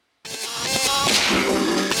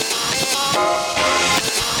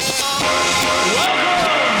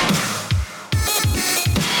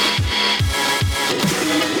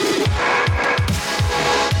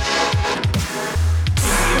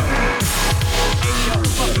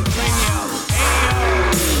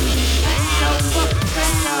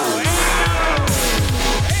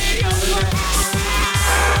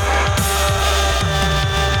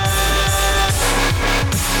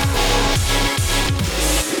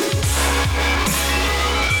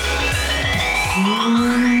We're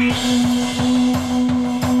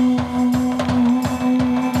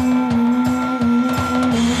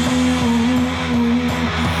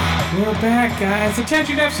back, guys.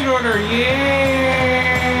 Attention deficit order. Yay!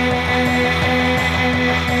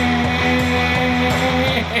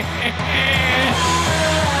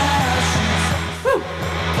 Woo!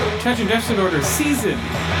 Attention deficit order season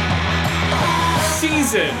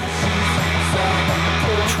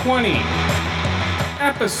 20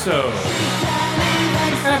 episode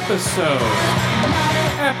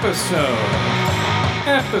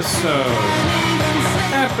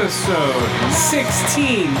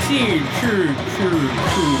 16.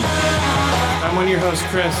 I'm one of your hosts,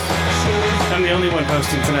 Chris. I'm the only one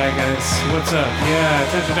hosting tonight, guys. What's up? Yeah,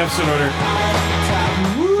 attention deficit order.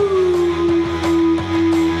 Woo!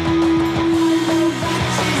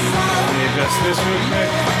 Let me adjust this real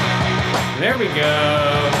quick. There we go.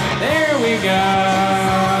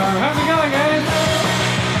 How's it going, guys?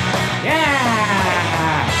 Yeah!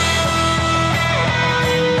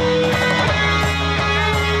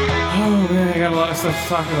 Oh man, I got a lot of stuff to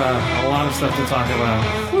talk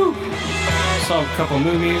about. Woo! Saw a couple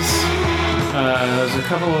movies. There's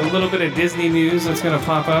a little bit of Disney news that's gonna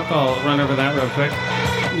pop up. I'll run over that real quick.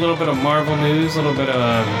 A little bit of Marvel news, a little bit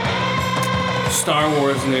of Star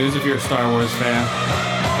Wars news if you're a Star Wars fan.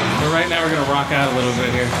 But right now we're gonna rock out a little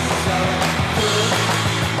bit here.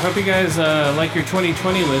 I hope you guys like your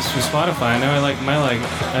 2020 list for Spotify. I know I like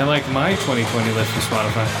my 2020 list for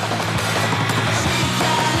Spotify.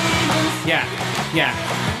 Yeah.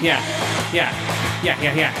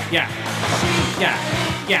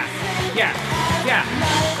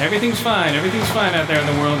 Everything's fine out there in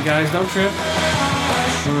the world, guys. Don't trip.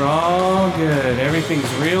 We're all good.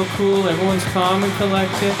 Everything's real cool. Everyone's calm and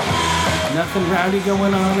collected. Nothing rowdy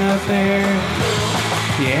going on out there.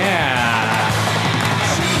 Yeah.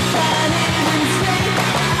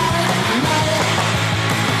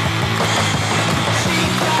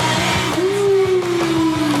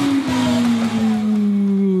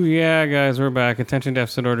 Yeah, guys, we're back. Attention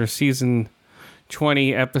Deficit Order, Season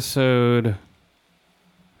 20, Episode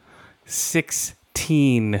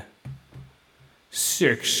 16.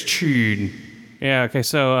 16. Yeah, okay,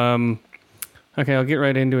 so, okay, I'll get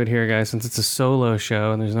right into it here, guys, since it's a solo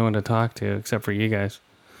show and there's no one to talk to except for you guys.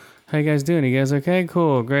 How you guys doing? You guys okay?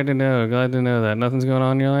 Cool. Great to know. Glad to know that. Nothing's going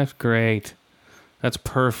on in your life? Great. That's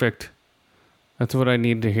perfect. That's what I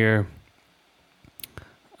need to hear.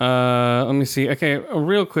 Let me see. Okay,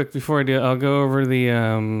 real quick before I do it, I'll go over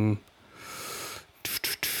the,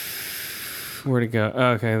 where'd it go?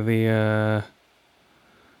 Okay,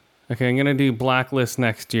 okay, I'm going to do Blacklist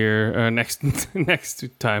next year, next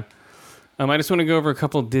time. I just want to go over a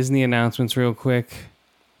couple Disney announcements real quick.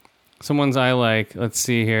 Some ones I like. Let's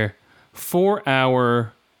see here.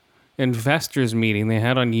 4-hour investors meeting they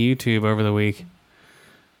had on YouTube over the week.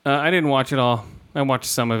 I didn't watch it all. I watched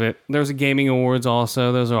some of it. There was a gaming awards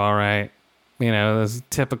also. Those are all right. You know, there's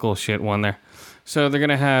typical shit one there. So they're going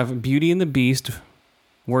to have Beauty and the Beast,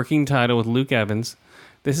 working title with Luke Evans.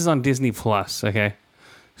 This is on Disney Plus, okay?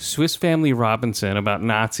 Swiss Family Robinson about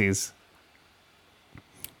Nazis.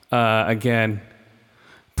 Again,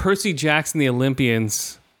 Percy Jackson, the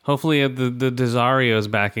Olympians. Hopefully the Desario's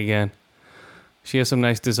back again. She has some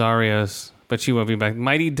nice Desarios, but she won't be back.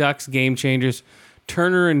 Mighty Ducks, Game Changers.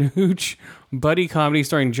 Turner and Hooch, buddy comedy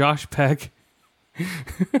starring Josh Peck.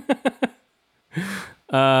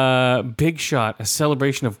 Big Shot, a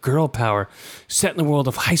celebration of girl power set in the world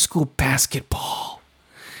of high school basketball.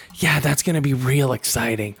 Yeah, that's going to be real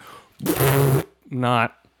exciting.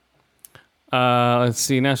 Not. Let's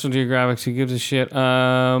see, National Geographic, who gives a shit? It's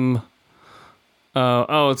going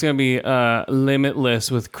to be Limitless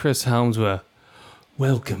with Chris Helmsworth.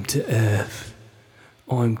 Welcome to Earth.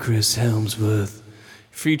 I'm Chris Helmsworth.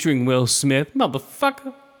 Featuring Will Smith,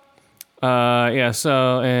 motherfucker.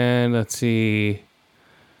 And let's see.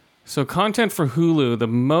 So content for Hulu.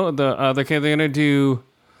 They're gonna do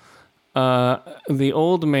The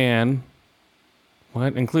Old Man.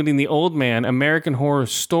 What? Including The Old Man, American Horror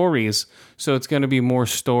Stories. So it's gonna be more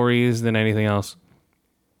stories than anything else.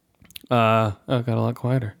 Got a lot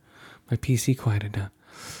quieter. My PC quieted down.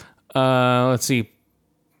 Let's see.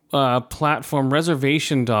 Platform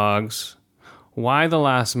Reservation Dogs. Why the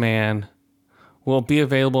Last Man will be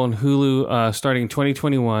available on Hulu starting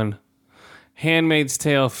 2021. Handmaid's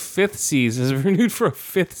Tale 5th season is renewed for a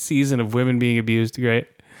 5th season of women being abused. Great.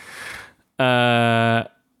 Nicole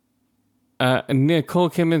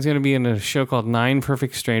Kidman's going to be in a show called 9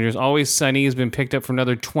 Perfect Strangers. Always Sunny has been picked up for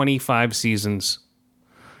another 25 seasons.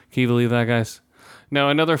 Can you believe that, guys? No,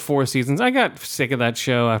 another 4 seasons. I got sick of that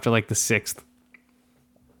show after like the 6th.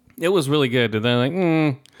 It was really good. And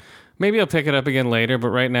then maybe I'll pick it up again later, but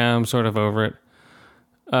right now I'm sort of over it.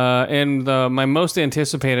 And my most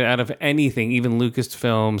anticipated out of anything, even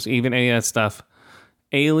Lucasfilms, even any of that stuff,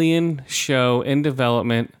 Alien show in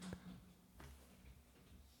development.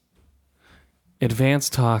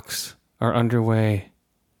 Advanced talks are underway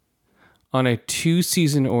on a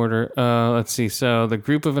 2-season order. Let's see. So the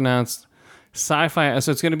group have announced sci-fi.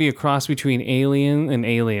 So it's going to be a cross between Alien and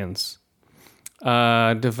Aliens.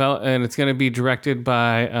 And it's going to be directed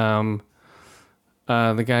by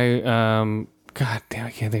the guy. God damn,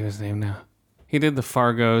 I can't think of his name now. He did the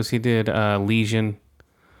Fargos. He did Legion.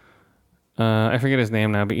 I forget his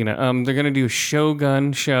name now, but they're going to do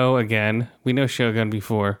Shogun show again. We know Shogun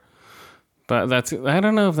before. But I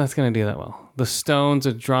don't know if that's going to do that well. The Stones,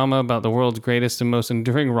 a drama about the world's greatest and most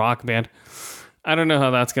enduring rock band. I don't know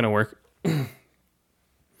how that's going to work.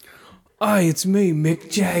 Hi, it's me,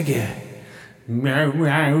 Mick Jagger.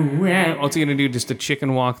 What's he going to do? Just a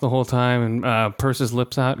chicken walk the whole time and purse his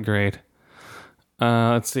lips out? Great.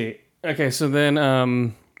 Let's see. Okay, so then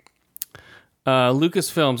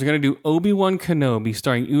Lucasfilms are going to do Obi-Wan Kenobi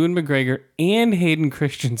starring Ewan McGregor and Hayden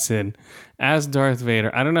Christensen as Darth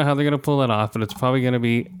Vader. I don't know how they're going to pull it off, but it's probably going to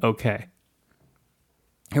be okay.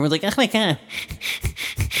 Everyone's like, oh my God.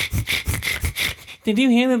 Did you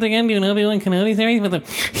hear that they're going to do an Obi-Wan Kenobi series with a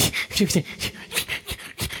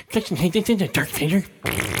Darth Vader?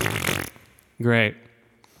 Great.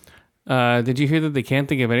 Did you hear that they can't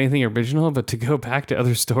think of anything original but to go back to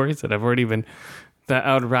other stories that have already been... that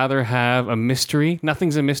I would rather have a mystery.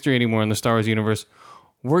 Nothing's a mystery anymore in the Star Wars universe.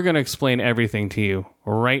 We're going to explain everything to you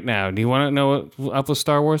right now. Do you want to know what's up with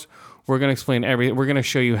Star Wars? We're going to explain everything. We're going to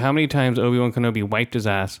show you how many times Obi-Wan Kenobi wiped his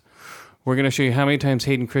ass. We're going to show you how many times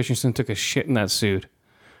Hayden Christensen took a shit in that suit.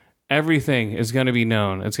 Everything is going to be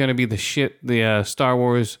known. It's going to be the Star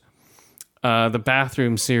Wars, the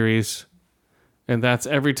bathroom series. And that's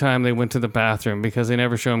every time they went to the bathroom because they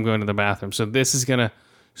never show them going to the bathroom. So this is going to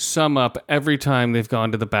sum up every time they've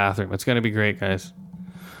gone to the bathroom. It's going to be great, guys.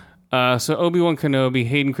 So Obi-Wan Kenobi,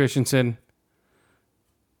 Hayden Christensen.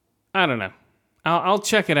 I don't know. I'll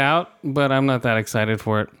check it out, but I'm not that excited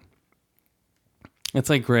for it. It's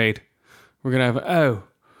like, great. We're going to have,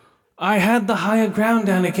 I had the higher ground,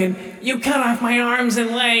 Anakin. You cut off my arms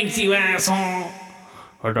and legs, you asshole.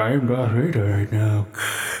 But I'm Darth Vader right now.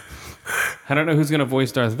 I don't know who's going to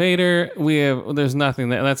voice Darth Vader. There's nothing.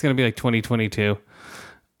 That's going to be like 2022.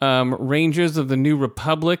 Rangers of the New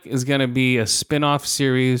Republic is going to be a spin-off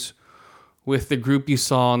series with the group you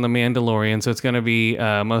saw on The Mandalorian. So it's going to be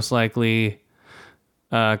most likely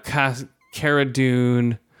Cara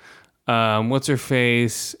Dune,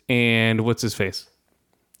 what's-her-face, and what's-his-face?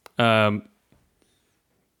 Bill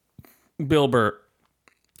Burr.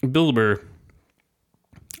 I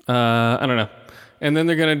don't know. And then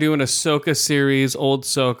they're going to do an Ahsoka series, old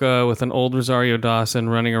Ahsoka, with an old Rosario Dawson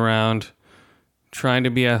running around trying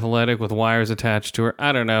to be athletic with wires attached to her.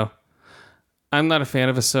 I don't know. I'm not a fan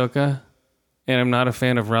of Ahsoka, and I'm not a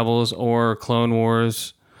fan of Rebels or Clone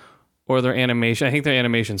Wars or their animation. I think their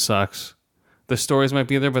animation sucks. The stories might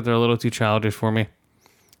be there, but they're a little too childish for me.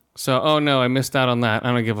 So, oh no, I missed out on that.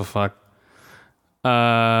 I don't give a fuck.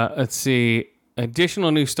 Let's see.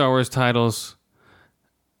 Additional new Star Wars titles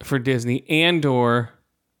for Disney. Andor.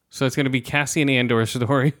 So it's going to be Cassian Andor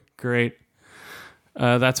story. Great.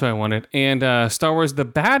 That's what I wanted. And Star Wars The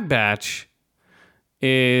Bad Batch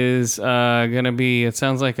is going to be, it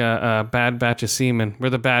sounds like a bad batch of semen. We're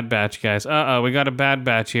the Bad Batch, guys. We got a Bad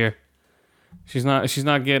Batch here. She's not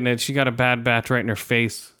getting it. She got a Bad Batch right in her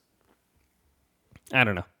face. I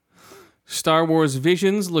don't know. Star Wars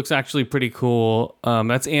Visions looks actually pretty cool.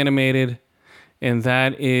 That's animated. And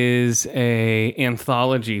that is a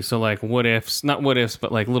anthology. So like what ifs, not what ifs,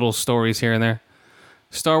 but like little stories here and there.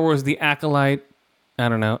 Star Wars The Acolyte. I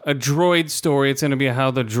don't know. A droid story. It's going to be how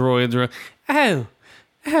the droids are.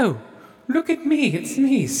 Oh, look at me. It's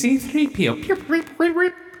me,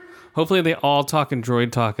 C-3PO. Hopefully they all talk in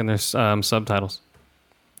droid talk in their subtitles.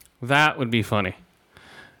 That would be funny.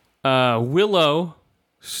 Willow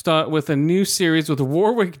start with a new series with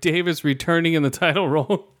Warwick Davis returning in the title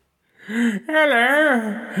role.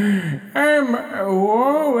 Hello, I'm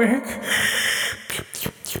Warwick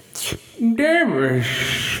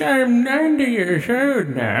Davis. I'm 90 years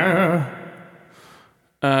old now.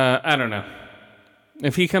 I don't know.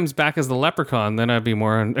 If he comes back as the Leprechaun, then I'd be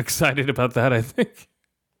more excited about that, I think.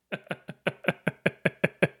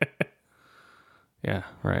 Yeah,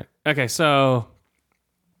 right. Okay, so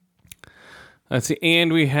let's see.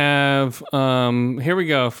 And we have, here we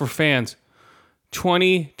go for fans.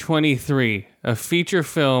 2023, a feature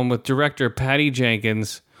film with director Patty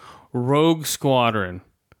Jenkins, Rogue Squadron.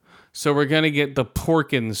 So we're going to get the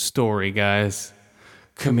Porkins story, guys.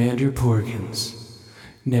 Commander Porkins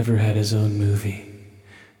never had his own movie,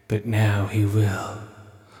 but now he will.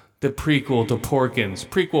 The prequel to Porkins.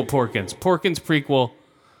 Prequel Porkins. Porkins prequel.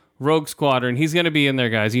 Rogue Squadron. He's going to be in there,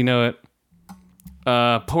 guys. You know it.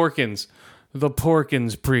 Porkins. The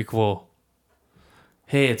Porkins prequel.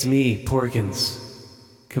 Hey, it's me, Porkins.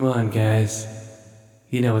 Come on, guys.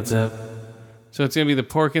 You know what's up. So it's going to be the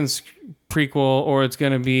Porkins prequel, or it's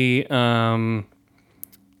going to be,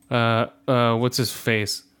 what's his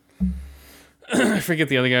face? I forget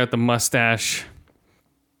the other guy with the mustache.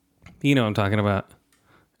 You know what I'm talking about.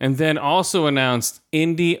 And then also announced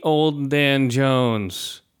Indie Old Dan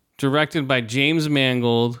Jones, directed by James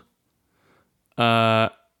Mangold. I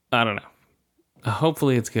don't know.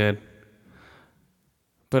 Hopefully it's good.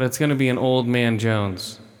 But it's going to be an Old Man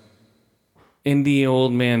Jones. Indie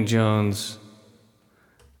Old Man Jones.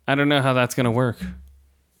 I don't know how that's going to work.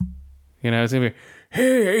 You know, it's going to be,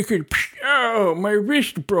 hey, my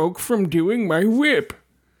wrist broke from doing my whip.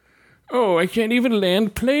 Oh, I can't even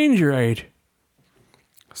land planes right.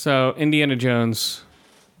 So, Indiana Jones.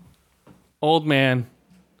 Old man.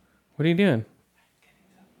 What are you doing?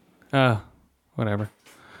 Oh, whatever.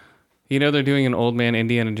 You know they're doing an Old Man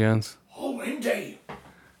Indiana Jones? Oh, Indy.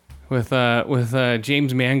 With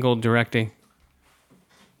James Mangold directing.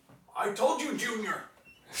 I told you, Junior.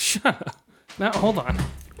 Shut up. Now, hold on.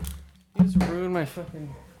 You just ruined my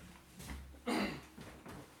fucking...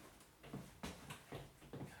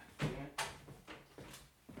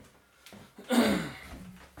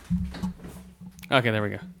 Okay, there we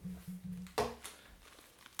go.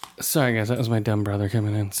 Sorry, guys. That was my dumb brother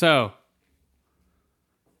coming in. So...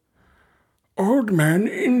 Old Man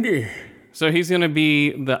Indy. So he's going to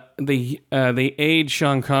be the age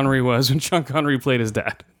Sean Connery was when Sean Connery played his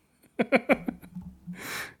dad.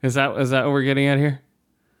 Is that what we're getting at here?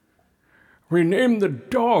 We named the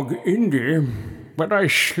dog Indy, but I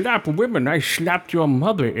slap women. I slapped your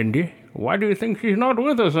mother, Indy. Why do you think she's not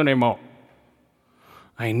with us anymore?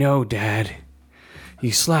 I know, Dad.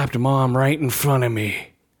 You slapped Mom right in front of me.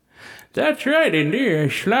 That's right, Indy. I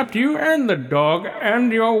slapped you and the dog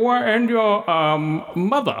and your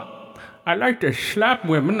mother. I like to slap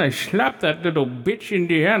women. I slapped that little bitch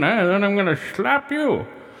Indiana, and then I'm gonna slap you.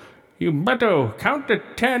 You better count to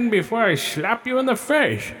 10 before I slap you in the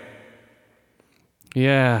face.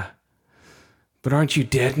 Yeah. But aren't you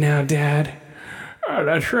dead now, Dad? Oh,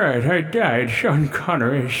 that's right. I died. Sean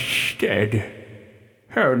Connery is dead.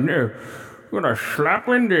 Oh, no. You're gonna slap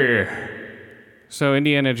Indy. So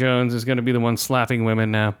Indiana Jones is going to be the one slapping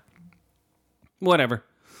women now. Whatever.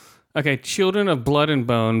 Okay, Children of Blood and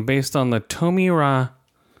Bone, based on the Tomi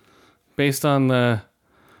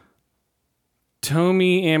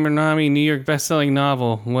Amirami New York bestselling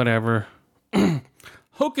novel, whatever.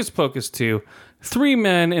 Hocus Pocus 2, 3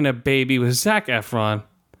 Men and a Baby with Zac Efron.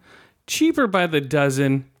 Cheaper by the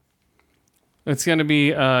dozen. It's going to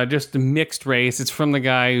be just a mixed race. It's from the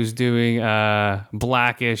guy who's doing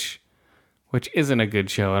Blackish, which isn't a good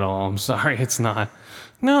show at all. I'm sorry, it's not.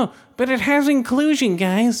 No, but it has inclusion,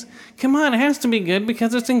 guys. Come on, it has to be good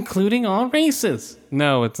because it's including all races.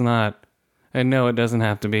 No, it's not. And no, it doesn't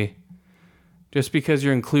have to be. Just because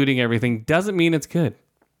you're including everything doesn't mean it's good.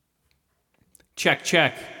 Check,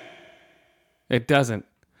 check. It doesn't.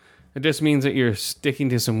 It just means that you're sticking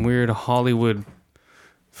to some weird Hollywood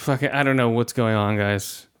fucking... I don't know what's going on,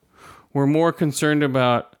 guys. We're more concerned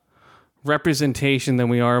about representation than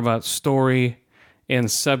we are about story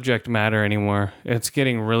and subject matter anymore. It's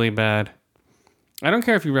getting really bad. I don't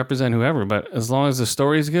care if you represent whoever, but as long as the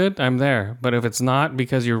story's good, I'm there. But if it's not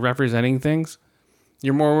because you're representing things,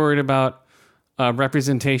 you're more worried about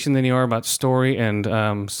representation than you are about story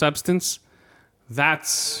and substance.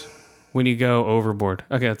 That's when you go overboard.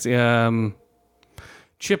 Okay, it's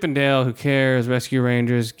Chip and Dale, who cares? Rescue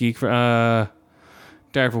Rangers, Geek for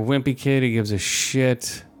Dire for Wimpy Kid, who gives a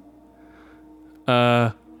shit.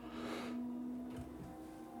 Sorry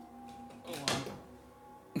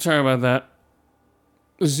about that.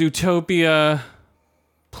 Zootopia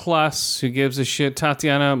Plus, who gives a shit.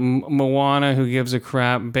 Tatiana Moana, who gives a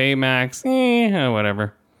crap. Baymax,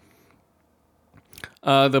 whatever.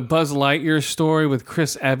 The Buzz Lightyear story with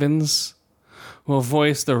Chris Evans will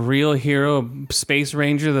voice the real hero, Space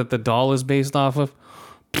Ranger, that the doll is based off of.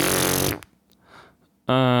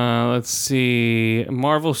 Let's see.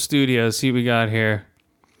 Marvel Studios, see what we got here.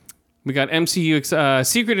 We got MCU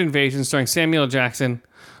Secret Invasion starring Samuel Jackson,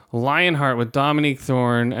 Lionheart with Dominique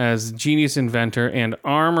Thorne as Genius Inventor, and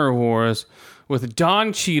Armor Wars with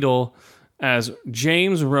Don Cheadle as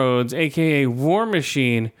James Rhodes, a.k.a. War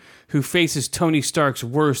Machine, who faces Tony Stark's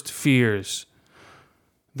worst fears.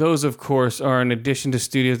 Those, of course, are in addition to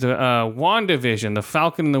studios, WandaVision, The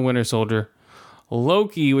Falcon and the Winter Soldier,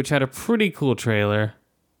 Loki, which had a pretty cool trailer.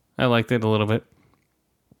 I liked it a little bit.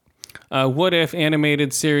 What If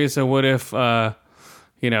animated series, so what if, Hawkeye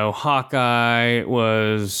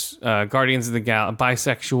was Guardians of the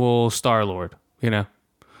bisexual Star-Lord,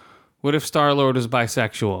 What if Star-Lord was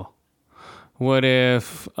bisexual? What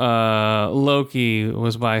if Loki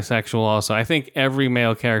was bisexual also? I think every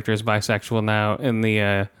male character is bisexual now in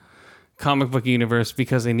the comic book universe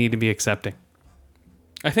because they need to be accepting.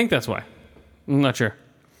 I think that's why. I'm not sure.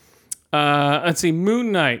 Let's see.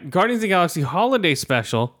 Moon Knight, Guardians of the Galaxy Holiday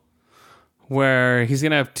Special, where he's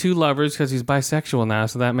going to have 2 lovers because he's bisexual now,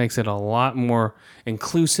 so that makes it a lot more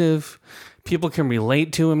inclusive. People can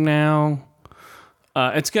relate to him now.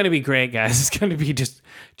 It's going to be great, guys. It's going to be just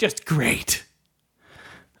great.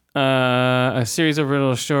 A series of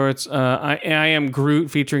riddle shorts. I Am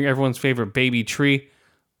Groot featuring everyone's favorite baby tree.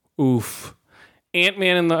 Oof.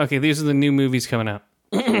 Ant-Man and okay, these are the new movies coming out.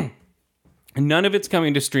 None of it's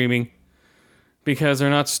coming to streaming because they're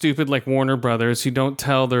not stupid like Warner Brothers who don't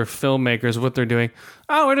tell their filmmakers what they're doing.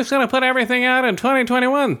 Oh, we're just going to put everything out in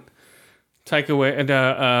 2021.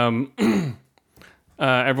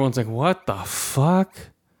 Everyone's like, what the fuck?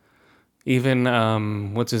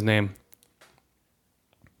 Even, what's his name?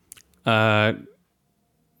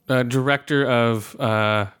 Director of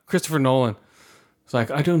Christopher Nolan. It's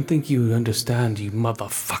like, I don't think you understand, you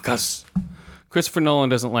motherfuckers. Christopher Nolan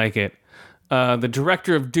doesn't like it. The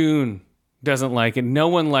director of Dune doesn't like it. No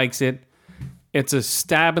one likes it. It's a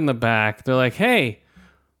stab in the back. They're like, hey,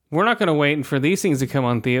 we're not going to wait for these things to come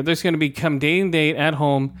on theater. There's going to become day and date at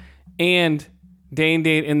home and day and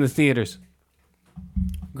date in the theaters.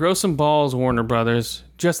 Grow some balls, Warner Brothers.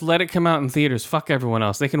 Just let it come out in theaters. Fuck everyone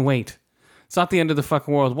else. They can wait. It's not the end of the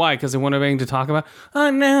fucking world. Why? Because they want anything to talk about? Oh,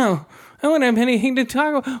 no. I won't have anything to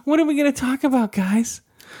talk about. What are we going to talk about, guys?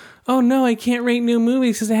 Oh, no, I can't rate new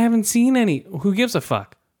movies because I haven't seen any. Who gives a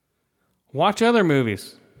fuck? Watch other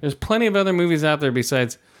movies. There's plenty of other movies out there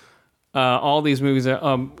besides all these movies.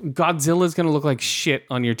 Godzilla's going to look like shit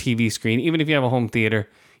on your TV screen, even if you have a home theater.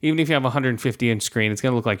 Even if you have a 150-inch screen, it's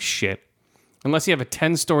going to look like shit. Unless you have a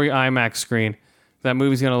 10-story IMAX screen, that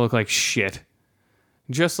movie's going to look like shit.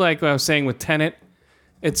 Just like what I was saying with Tenet,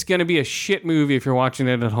 it's going to be a shit movie if you're watching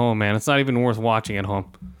it at home, man. It's not even worth watching at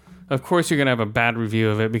home. Of course you're going to have a bad review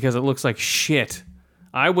of it because it looks like shit.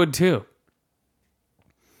 I would too.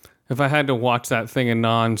 If I had to watch that thing in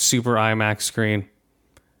non-super IMAX screen.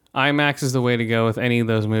 IMAX is the way to go with any of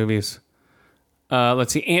those movies.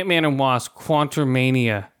 Let's see. Ant-Man and Wasp,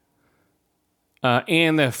 Quantumania.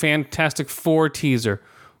 And the Fantastic Four teaser.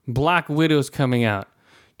 Black Widow's coming out.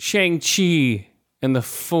 Shang-Chi and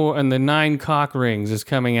the 9 cock rings is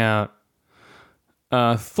coming out.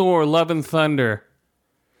 Thor, Love and Thunder.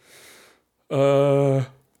 What's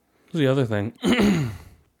the other thing?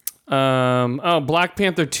 Black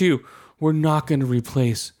Panther 2. We're not going to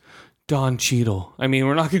replace Don Cheadle.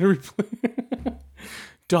 We're not going to replace...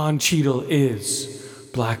 Don Cheadle is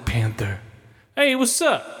Black Panther. Hey, what's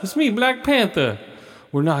up? It's me, Black Panther.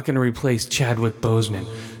 We're not going to replace Chadwick Boseman.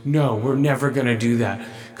 No, we're never going to do that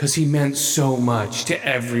because he meant so much to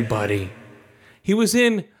everybody. He was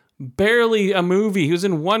in barely a movie. He was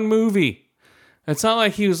in one movie. It's not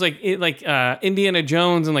like he was like Indiana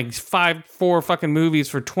Jones in like 4 fucking movies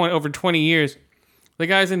for over 20 years. The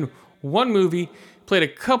guy's in one movie, played a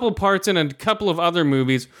couple parts in a couple of other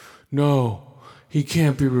movies. No, he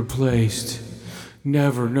can't be replaced.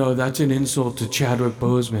 Never. No, that's an insult to Chadwick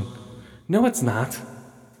Boseman. No, it's not.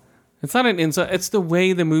 It's not an insult. It's the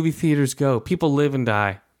way the movie theaters go. People live and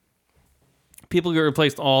die. People get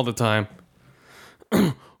replaced all the time.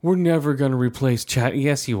 We're never going to replace Chad.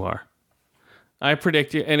 Yes, you are. I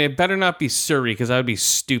predict you. And it better not be Suri, because that would be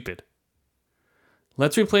stupid.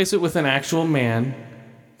 Let's replace it with an actual man,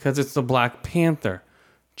 because it's the Black Panther.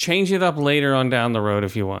 Change it up later on down the road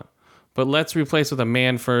if you want. But let's replace it with a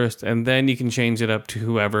man first, and then you can change it up to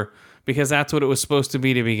whoever, because that's what it was supposed to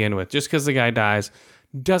be to begin with. Just because the guy dies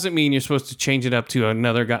doesn't mean you're supposed to change it up to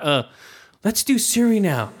another guy. Let's do Suri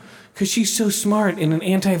now, because she's so smart and an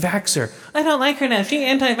anti-vaxxer. I don't like her now. She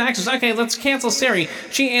anti-vaxxers. Okay, let's cancel Siri.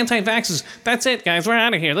 She anti-vaxxers. That's it, guys. We're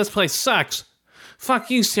out of here. This place sucks.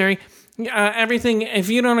 Fuck you, Siri. Everything. If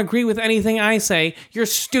you don't agree with anything I say, you're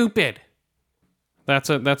stupid. That's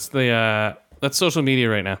social media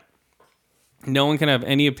right now. No one can have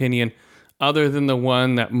any opinion other than the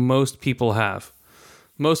one that most people have.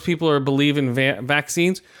 Most people believe in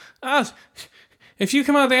vaccines. If you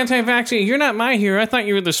come out with anti-vaccine, you're not my hero. I thought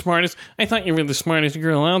you were the smartest. I thought you were the smartest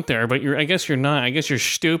girl out there, but I guess you're not. I guess you're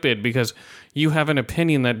stupid because you have an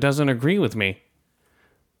opinion that doesn't agree with me.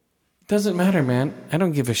 Doesn't matter, man. I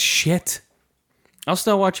don't give a shit. I'll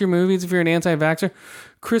still watch your movies if you're an anti-vaxxer.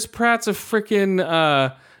 Chris Pratt's a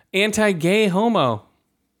freaking anti-gay homo.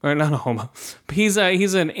 Or not a homo. But he's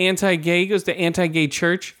an anti-gay. He goes to anti-gay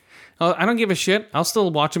church. I don't give a shit. I'll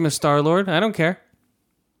still watch him as Star-Lord. I don't care.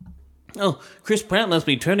 Oh, Chris Pratt must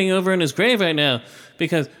be turning over in his grave right now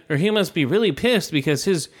or he must be really pissed because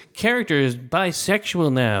his character is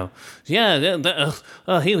bisexual now. Yeah,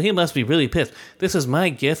 he must be really pissed. This is my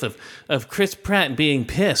gif of Chris Pratt being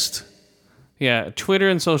pissed. Yeah, Twitter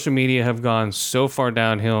and social media have gone so far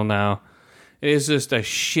downhill now. It is just a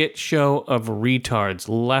shit show of retards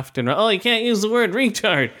left and right. Oh, you can't use the word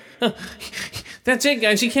retard. That's it,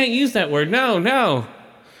 guys. You can't use that word. No.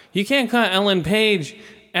 You can't call Ellen Page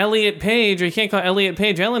Elliot Page, or you can't call Elliot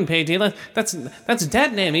Page Ellen Page. That's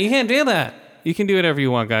dead name. You can't do that. You can do whatever you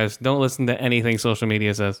want, guys. Don't listen to anything social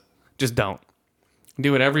media says. Just don't.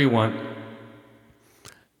 Do whatever you want.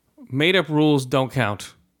 Made up rules don't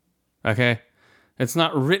count. Okay? It's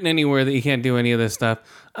not written anywhere that you can't do any of this stuff.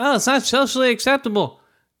 Oh, it's not socially acceptable.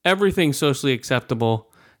 Everything's socially acceptable.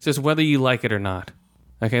 It's just whether you like it or not.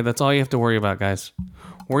 Okay? That's all you have to worry about, guys.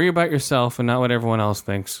 Worry about yourself and not what everyone else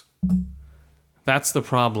thinks. That's the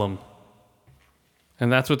problem.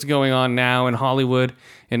 And that's what's going on now in Hollywood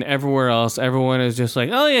and everywhere else. Everyone is just like,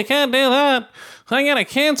 oh, you can't do that. I gotta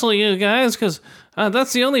cancel you guys because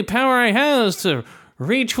that's the only power I have is to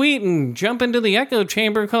retweet and jump into the echo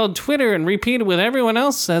chamber called Twitter and repeat what everyone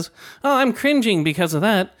else says. Oh, I'm cringing because of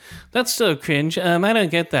that. That's so cringe. I don't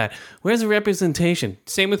get that. Where's the representation?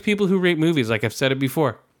 Same with people who rate movies, like I've said it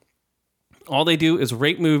before. All they do is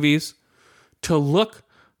rate movies to look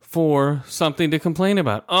for something to complain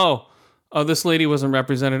about. Oh, this lady wasn't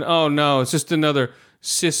represented. Oh, no, it's just another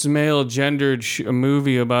cis male gendered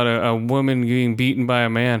movie about a woman being beaten by a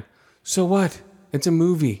man. So what? It's a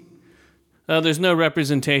movie. There's no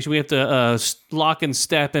representation. We have to lock and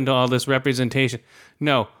step into all this representation.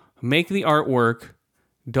 No, make the artwork.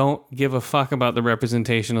 Don't give a fuck about the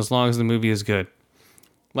representation as long as the movie is good.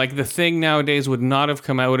 Like The Thing nowadays would not have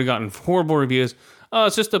come out, would have gotten horrible reviews. Oh,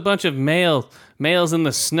 it's just a bunch of males in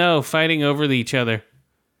the snow fighting over each other.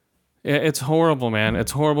 It's horrible, man.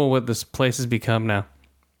 It's horrible what this place has become now.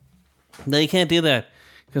 No, you can't do that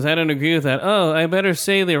because I don't agree with that. Oh, I better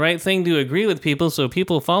say the right thing to agree with people so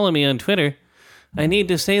people follow me on Twitter. I need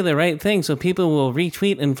to say the right thing so people will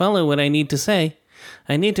retweet and follow what I need to say.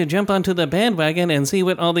 I need to jump onto the bandwagon and see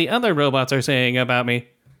what all the other robots are saying about me.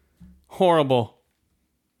 Horrible.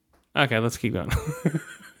 Okay, let's keep going.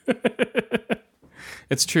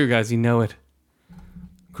 It's true, guys. You know it.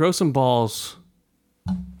 Grow some balls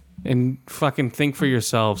and fucking think for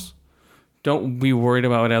yourselves. Don't be worried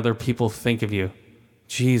about what other people think of you.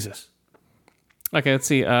 Jesus. Okay, let's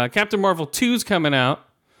see. Captain Marvel 2's coming out.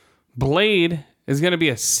 Blade is going to be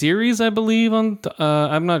a series, I believe.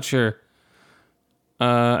 I'm not sure.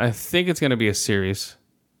 I think it's going to be a series.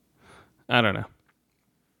 I don't know.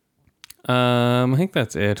 I think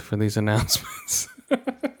that's it for these announcements.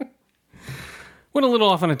 Went a little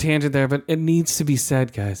off on a tangent there, but it needs to be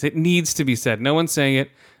said, guys. It needs to be said. No one's saying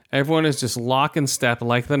it. Everyone is just lock and step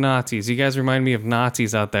like the Nazis. You guys remind me of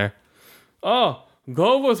Nazis out there. Oh,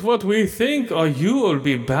 go with what we think or you will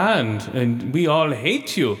be banned and we all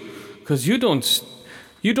hate you because you don't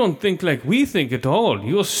think like we think at all.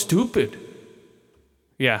 You're stupid.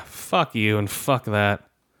 Yeah, fuck you and fuck that.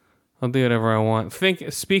 I'll do whatever I want.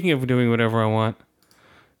 Speaking of doing whatever I want,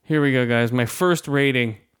 here we go, guys. My first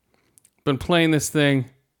rating. Been playing this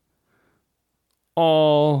thing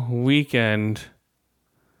all weekend.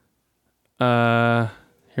 Here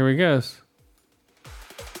we go.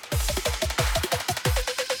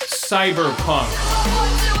 Cyberpunk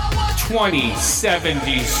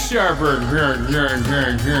 2070 server.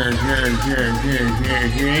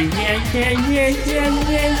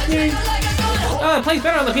 Oh, it plays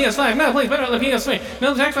better on the PS5. No, it plays better on the PS3.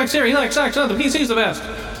 No, the Xbox Series X sucks. No, the PC's the best.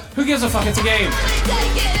 Who gives a fuck? It's a game.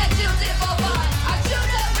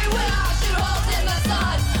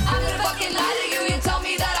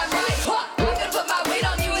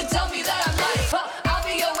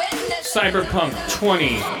 Cyberpunk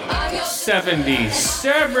 2077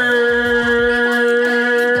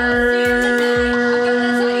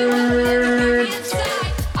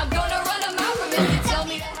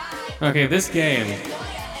 Okay, this game.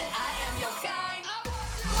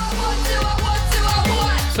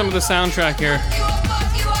 Some of the soundtrack here.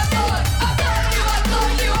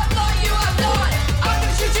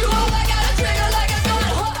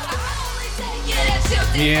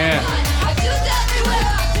 Yeah.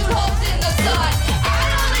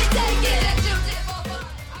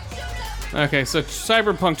 Okay, so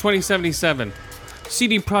Cyberpunk 2077.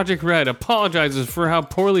 CD Projekt Red apologizes for how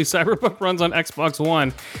poorly Cyberpunk runs on Xbox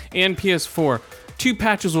One and PS4. 2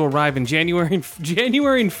 patches will arrive in January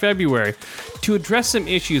and February to address some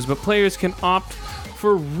issues, but players can opt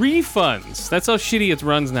for refunds. That's how shitty it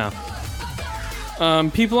runs now.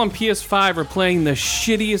 People on PS5 are playing the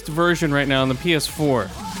shittiest version right now on the PS4.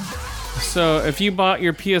 So if you bought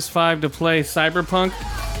your PS5 to play Cyberpunk,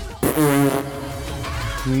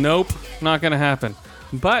 nope, not gonna happen.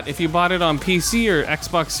 But if you bought it on PC or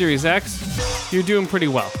Xbox Series X, you're doing pretty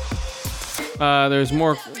well. There's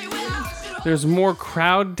more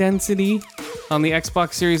crowd density on the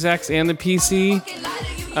Xbox Series X and the PC.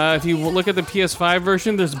 If you look at the PS5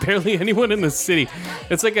 version, there's barely anyone in the city.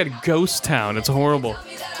 It's like a ghost town. It's horrible.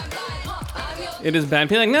 It is bad.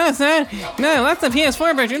 People are like, no, it's not. No, that's the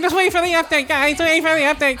PS4 version. Just wait for the update, guys. Wait for the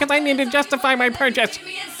update because I need to justify my purchase.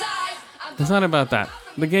 It's not about that.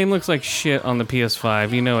 The game looks like shit on the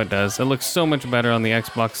PS5. You know it does. It looks so much better on the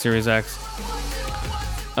Xbox Series X.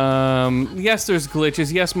 Yes, there's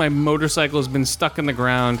glitches. Yes, my motorcycle has been stuck in the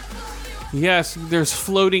ground. Yes, there's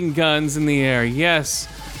floating guns in the air. Yes,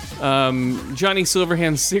 Johnny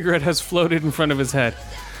Silverhand's cigarette has floated in front of his head.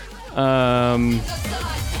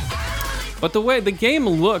 But the game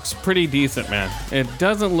looks pretty decent, man. It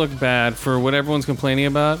doesn't look bad for what everyone's complaining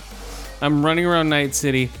about. I'm running around Night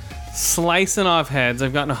City, slicing off heads.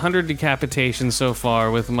 I've gotten 100 decapitations so far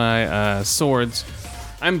with my swords.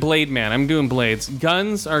 I'm Blade Man. I'm doing blades.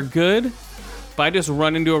 Guns are good, but I just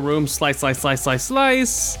run into a room, slice.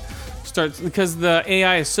 Because the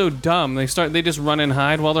AI is so dumb. They just run and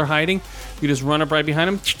hide while they're hiding. You just run up right behind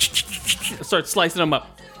them, start slicing them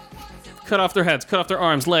up. Cut off their heads, cut off their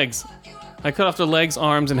arms, legs. I cut off their legs,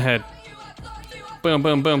 arms, and head. Boom,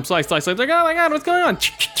 boom, boom. Slice. Like, oh my god, what's going on?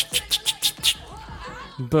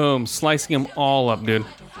 Boom. Slicing them all up, dude.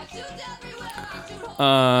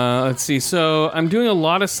 Let's see. So, I'm doing a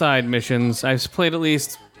lot of side missions. I've played at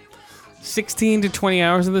least 16 to 20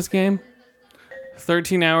 hours of this game.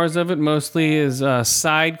 13 hours of it mostly is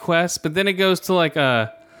side quests, but then it goes to like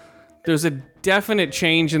there's a definite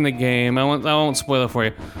change in the game. I won't spoil it for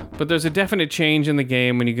you, but there's a definite change in the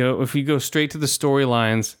game if you go straight to the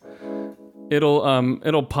storylines.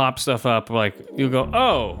 It'll pop stuff up, like you'll go,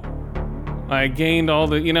 oh, I gained all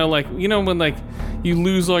the, when like you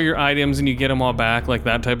lose all your items and you get them all back, like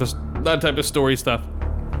that type of story stuff.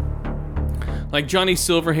 Like Johnny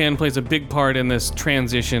Silverhand plays a big part in this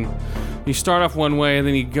transition. You start off one way,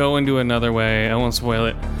 then you go into another way. I won't spoil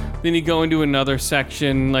it. Then you go into another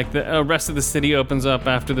section, like the rest of the city opens up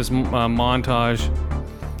after this montage.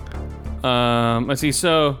 Let's see,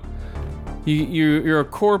 so you're a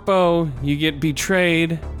corpo, you get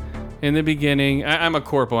betrayed in the beginning. I'm a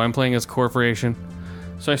corpo, I'm playing as corporation.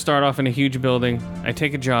 So I start off in a huge building, I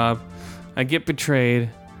take a job, I get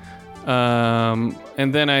betrayed, and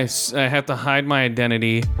then I have to hide my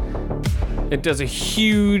identity. It does a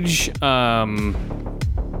huge montage,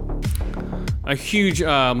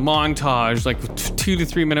 like 2 to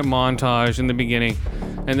 3 minute montage in the beginning,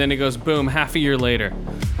 and then it goes boom, half a year later.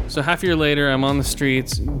 So half a year later, I'm on the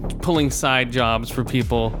streets pulling side jobs for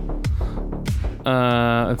people.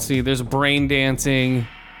 Let's see, there's brain dancing,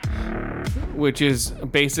 which is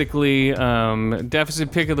basically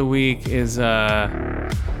deficit pick of the week is god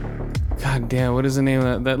damn, what is the name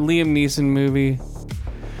of that Liam Neeson movie?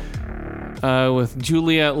 With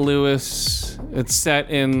Juliette Lewis. It's set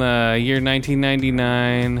in the year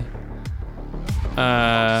 1999.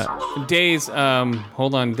 Days.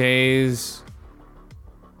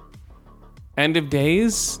 End of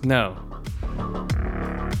Days? No.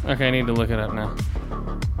 Okay, I need to look it up now.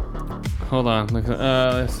 Hold on.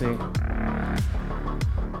 Let's see.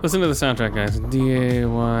 Listen to the soundtrack, guys.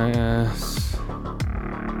 DAYS.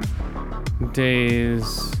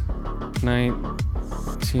 Days.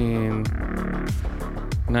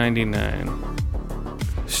 1999.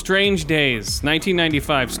 Strange Days,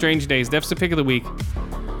 1995. Strange Days, deficit pick of the week.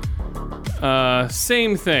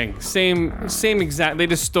 Same thing, same exact. They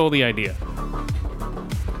just stole the idea.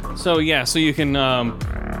 So yeah, so you can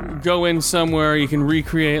go in somewhere. You can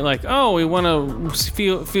recreate, like, oh, we want to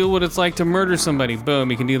feel what it's like to murder somebody. Boom,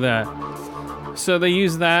 you can do that. So they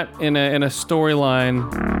use that in a storyline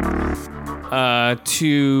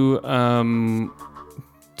to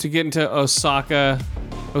get into Osaka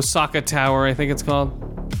Tower, I think it's called.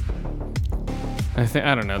 I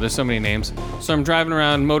don't know. There's so many names. So I'm driving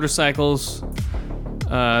around motorcycles.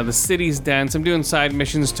 The city's dense. I'm doing side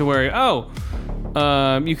missions to where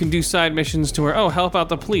you can do side missions to where help out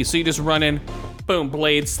the police. So you just run in, boom,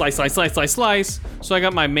 blades, slice. So I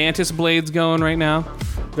got my mantis blades going right now.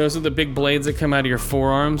 Those are the big blades that come out of your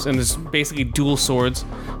forearms, and it's basically dual swords.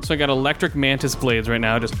 So I got electric mantis blades right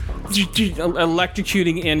now, just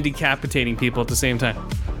electrocuting and decapitating people at the same time.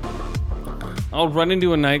 I'll run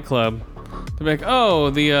into a nightclub. They're like, oh,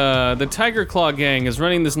 the Tiger Claw gang is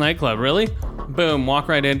running this nightclub. Really? Boom, walk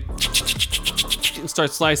right in.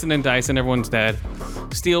 Start slicing and dicing, everyone's dead.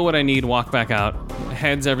 Steal what I need, walk back out.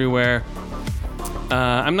 Heads everywhere.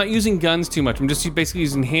 I'm not using guns too much. I'm just basically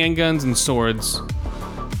using handguns and swords.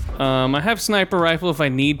 I have sniper rifle if I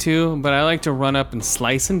need to, but I like to run up and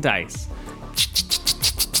slice and dice.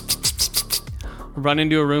 Run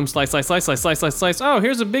into a room, slice. Oh,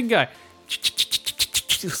 here's a big guy.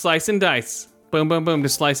 Slice and dice. Boom, boom, boom.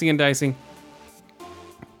 Just slicing and dicing.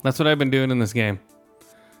 That's what I've been doing in this game.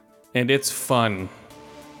 And it's fun.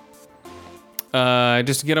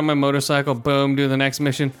 Just get on my motorcycle, boom, do the next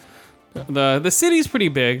mission. The city's pretty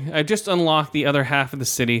big. I just unlocked the other half of the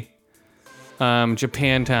city.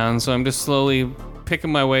 Japantown, so I'm just slowly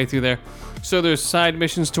picking my way through there. So there's side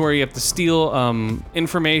missions to where you have to steal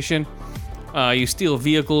information. You steal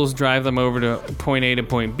vehicles, drive them over to point A to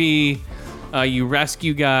point B. You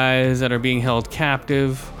rescue guys that are being held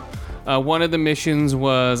captive. One of the missions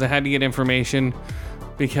was I had to get information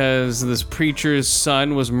because this preacher's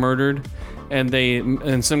son was murdered,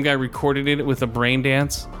 and some guy recorded it with a brain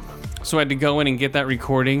dance. So I had to go in and get that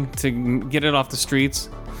recording to get it off the streets.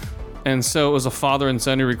 And so it was a father and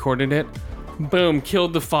son who recorded it. Boom,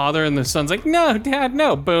 killed the father, and the son's like, no, Dad,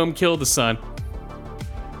 no. Boom, killed the son.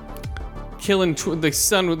 Killing the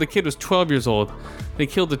son, the kid was 12 years old. They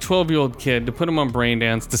killed the 12-year-old kid to put him on brain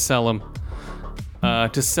dance to sell him.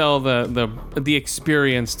 To sell the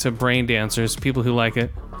experience to brain dancers, people who like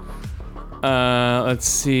it. Let's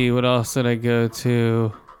see, what else did I go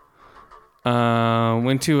to?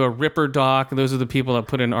 Went to a Ripper Doc. Those are the people that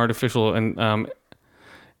put in artificial and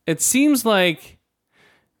it seems like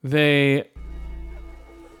they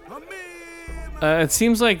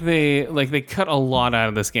cut a lot out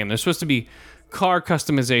of this game. There's supposed to be car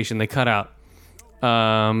customization they cut out.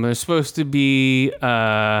 There's supposed to be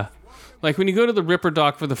like when you go to the Ripper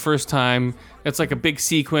Doc for the first time, it's like a big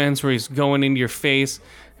sequence where he's going into your face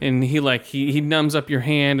and he numbs up your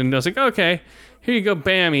hand and does like, okay, here you go,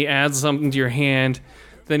 bam, he adds something to your hand.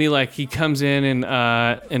 Then he comes in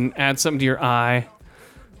and adds something to your eye.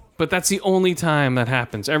 But that's the only time that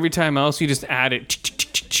happens. Every time else, you just add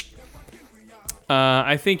it.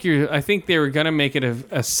 I think they were gonna make it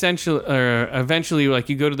eventually like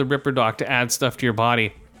you go to the Ripper Doc to add stuff to your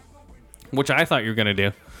body, which I thought you were gonna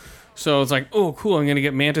do. So it's like, oh, cool, I'm gonna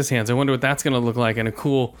get mantis hands. I wonder what that's gonna look like in a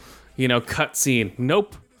cool, cut scene.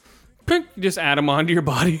 Nope. You just add them onto your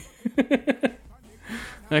body.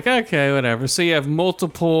 Like, okay, whatever. So you have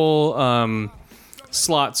multiple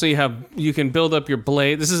slots. So you can build up your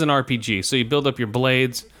blade. This is an RPG, so you build up your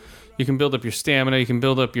blades. You can build up your stamina. You can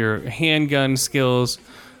build up your handgun skills,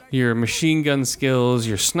 your machine gun skills,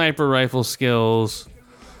 your sniper rifle skills,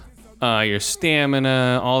 your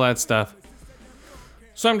stamina, all that stuff.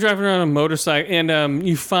 So I'm driving around on a motorcycle, and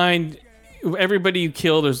you find everybody you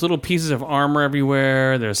kill. There's little pieces of armor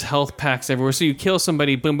everywhere. There's health packs everywhere. So you kill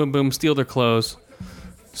somebody, boom, boom, boom, steal their clothes.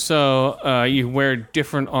 So you wear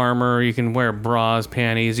different armor. You can wear bras,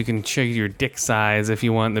 panties. You can check your dick size if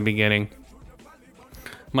you want in the beginning.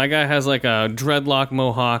 My guy has like a dreadlock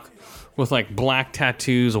mohawk with like black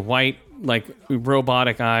tattoos, white like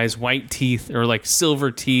robotic eyes, white teeth or like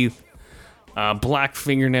silver teeth, black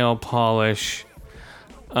fingernail polish.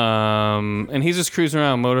 And he's just cruising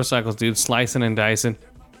around on motorcycles, dude, slicing and dicing.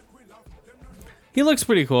 He looks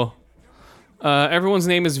pretty cool. Everyone's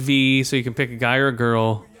name is V, so you can pick a guy or a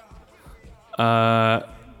girl.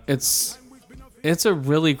 It's a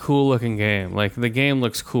really cool looking game. Like, the game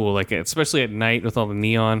looks cool, like especially at night with all the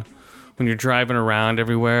neon. When you're driving around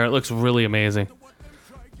everywhere, it looks really amazing.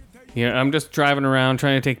 Yeah, I'm just driving around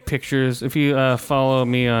trying to take pictures. If you follow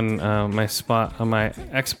me on my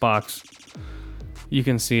Xbox, you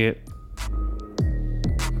can see it.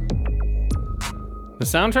 The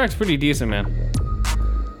soundtrack's pretty decent, man.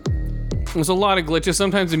 There's a lot of glitches.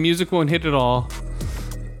 Sometimes the music won't hit at all.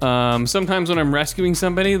 Sometimes when I'm rescuing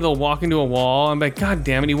somebody, they'll walk into a wall. I'm like, God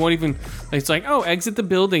damn it, he won't even... It's like, oh, exit the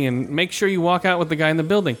building and make sure you walk out with the guy in the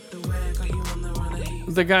building.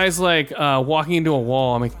 The guy's like walking into a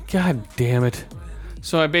wall. I'm like, God damn it.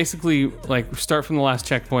 So I basically like start from the last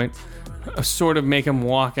checkpoint, sort of make him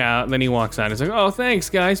walk out, and then he walks out. He's like, oh, thanks,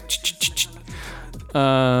 guys.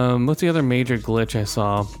 What's the other major glitch I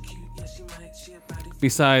saw?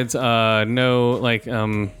 Besides, I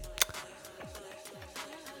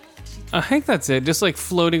think that's it. Just like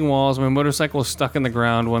floating walls. My motorcycle was stuck in the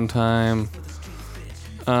ground one time.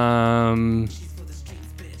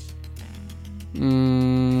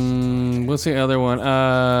 What's the other one?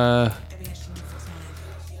 God,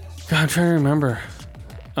 I'm trying to remember.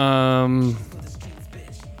 I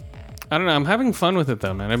don't know. I'm having fun with it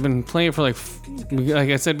though, man. I've been playing it for like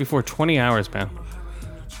I said before, 20 hours, man.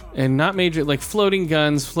 And not major, like floating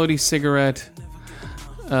guns, floaty cigarette.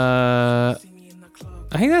 I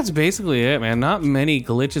think that's basically it, man. Not many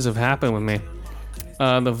glitches have happened with me.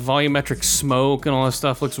 The volumetric smoke and all that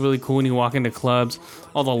stuff looks really cool when you walk into clubs.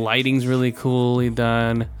 All the lighting's really coolly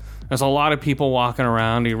done. There's a lot of people walking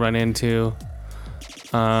around you run into.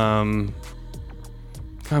 I'm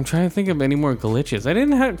trying to think of any more glitches. I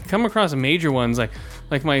didn't come across major ones like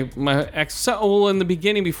my ex. Well, in the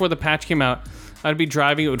beginning before the patch came out, I'd be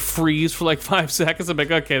driving, it would freeze for like 5 seconds. I'd be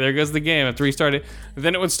like, okay, there goes the game. I have to restart it.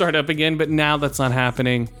 Then it would start up again, but now that's not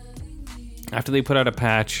happening. After they put out a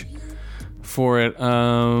patch for it.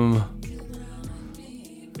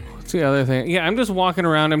 What's the other thing? Yeah, I'm just walking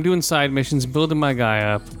around. I'm doing side missions, building my guy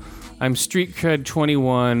up. I'm street cred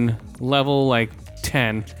 21, level like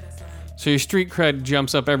 10. So your street cred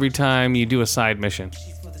jumps up every time you do a side mission.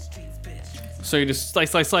 So you just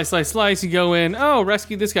slice, you go in, oh,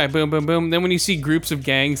 rescue this guy, boom, boom, boom. Then when you see groups of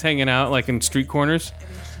gangs hanging out, like in street corners,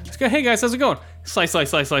 just go, hey guys, how's it going?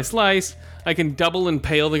 Slice. I can double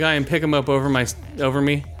impale the guy and pick him up over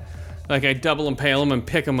me. Like I double impale him and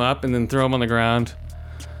pick him up and then throw him on the ground.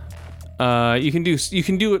 You can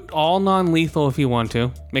do it all non-lethal if you want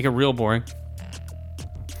to, make it real boring.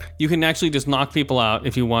 You can actually just knock people out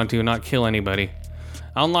if you want to, not kill anybody.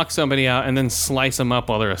 I'll knock somebody out and then slice them up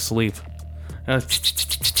while they're asleep.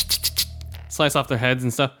 Slice off their heads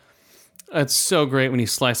and stuff. It's so great when you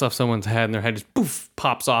slice off someone's head and their head just poof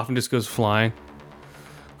pops off and just goes flying.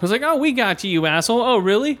 I was like, oh, we got you asshole. Oh,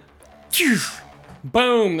 really?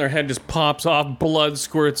 Boom, their head just pops off, blood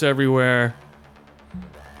squirts everywhere.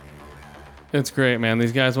 It's great, man.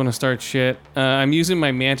 These guys want to start shit. I'm using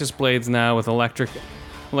my Mantis blades now with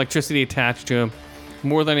electricity attached to them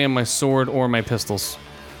more than I am my sword or my pistols.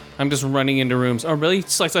 I'm just running into rooms. Oh, really?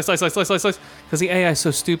 Slice. Because the AI is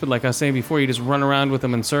so stupid, like I was saying before, you just run around with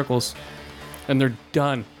them in circles, and they're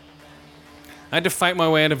done. I had to fight my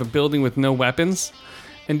way out of a building with no weapons,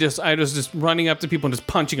 and I was just running up to people and just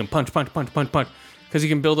punching them. Punch. Because you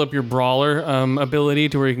can build up your brawler ability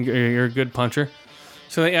to where you're a good puncher.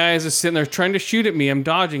 So the AI is just sitting there trying to shoot at me. I'm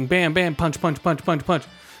dodging. Bam, punch.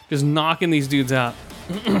 Just knocking these dudes out.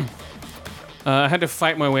 I had to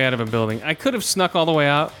fight my way out of a building. I could have snuck all the way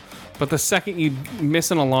out, but the second you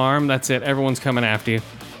miss an alarm, that's it. Everyone's coming after you.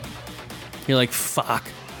 You're like, fuck.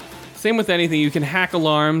 Same with anything. You can hack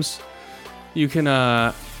alarms. You can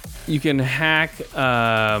hack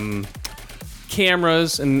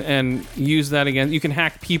cameras and use that again. You can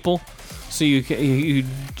hack people. So you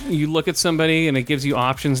look at somebody and it gives you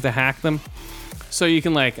options to hack them. So you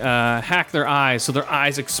can like hack their eyes, so their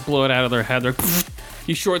eyes explode out of their head.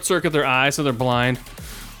 You short circuit their eyes so they're blind,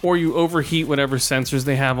 or you overheat whatever sensors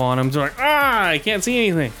they have on them. So like, I can't see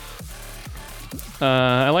anything.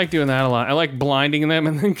 I like doing that a lot. I like blinding them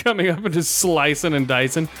and then coming up and just slicing and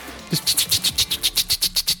dicing.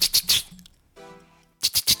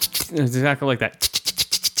 It's exactly like that.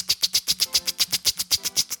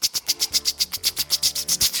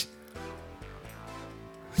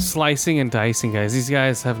 Slicing and dicing, guys. These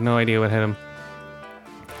guys have no idea what hit them.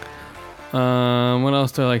 What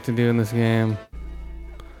else do I like to do in this game?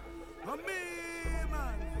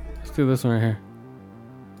 Let's do this one right here.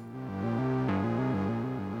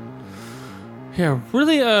 Yeah,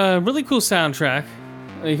 really cool soundtrack.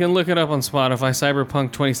 You can look it up on Spotify.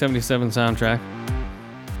 Cyberpunk 2077 soundtrack.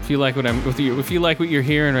 If you like what you're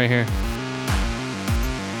hearing right here.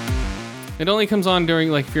 It only comes on during,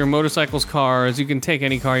 like, if you're motorcycles, cars. You can take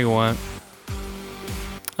any car you want.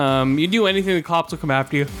 You do anything, the cops will come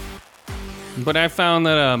after you. But I found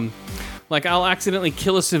that, like, I'll accidentally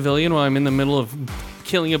kill a civilian while I'm in the middle of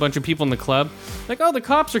killing a bunch of people in the club. Like, oh, the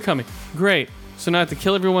cops are coming. Great. So now I have to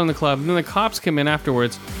kill everyone in the club. And then the cops come in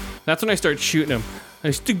afterwards. That's when I start shooting them. I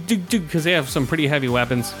just because they have some pretty heavy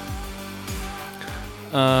weapons.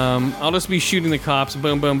 I'll just be shooting the cops.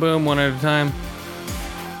 Boom, boom, boom, one at a time.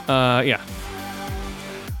 Yeah.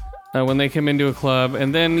 When they come into a club,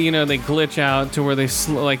 and then, you know, they glitch out to where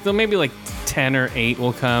they'll maybe like 10 or 8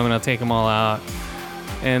 will come, and I'll take them all out,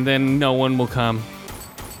 and then no one will come.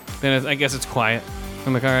 Then I guess it's quiet.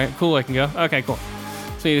 I'm like, all right, cool, I can go. Okay, cool.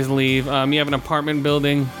 So you just leave. You have an apartment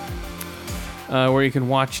building where you can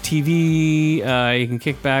watch TV. You can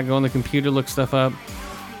kick back, go on the computer, look stuff up.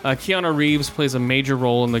 Keanu Reeves plays a major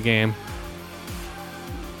role in the game.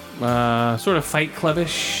 Sort of Fight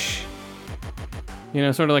Club-ish. You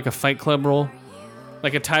know, sort of like a Fight Club role.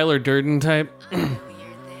 Like a Tyler Durden type.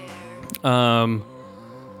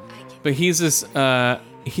 But he's this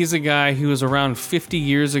he's a guy who was around 50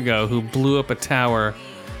 years ago who blew up a tower,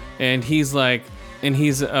 and he's a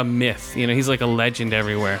myth. You know, he's like a legend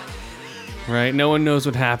everywhere, right? No one knows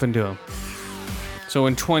what happened to him. So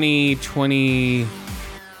in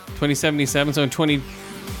 2077, so in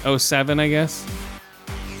 2007, I guess.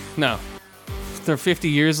 No, they're 50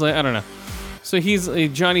 years later. I don't know. So he's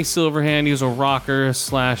Johnny Silverhand. He was a rocker /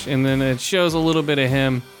 and then it shows a little bit of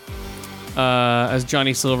him as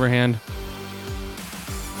Johnny Silverhand.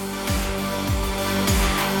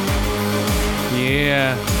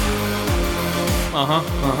 Yeah.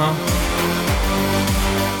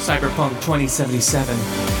 Cyberpunk 2077.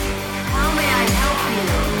 How may I help you?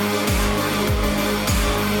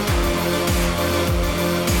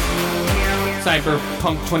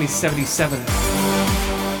 Cyberpunk 2077.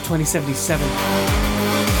 2077.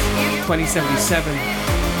 2077.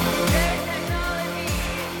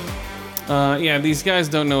 Yeah, these guys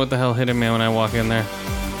don't know what the hell hit him, man, when I walk in there.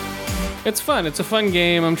 It's fun. It's a fun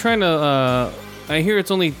game. I'm trying to, I hear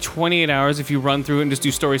it's only 28 hours if you run through it and just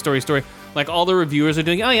do story. Like all the reviewers are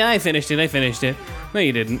doing, oh yeah, I finished it. No,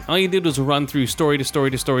 you didn't. All you did was run through story to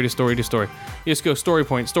story. You just go story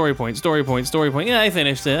point. Yeah, I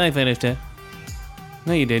finished it.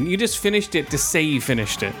 No, you didn't. You just finished it to say you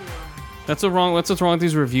finished it. That's what's wrong with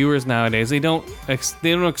these reviewers nowadays. They don't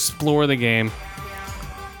explore the game.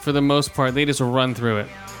 For the most part, they just run through it.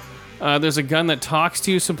 There's a gun that talks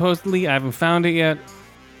to you, supposedly. I haven't found it yet.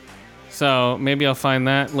 So maybe I'll find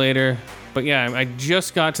that later. But yeah, I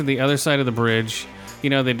just got to the other side of the bridge. You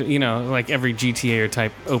know, like every GTA or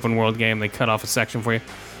type open world game, they cut off a section for you.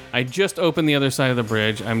 I just opened the other side of the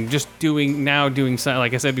bridge. I'm just doing,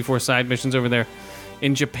 like I said before, side missions over there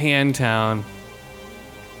in Japantown.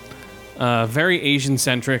 Very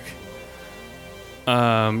Asian-centric.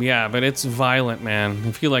 Yeah, but it's violent, man.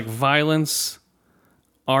 If you like violence,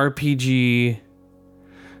 RPG,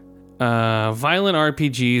 violent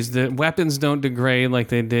RPGs, the weapons don't degrade like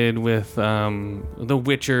they did with The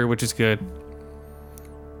Witcher, which is good.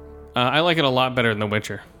 I like it a lot better than The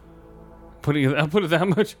Witcher. I'll put it that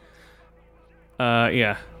much.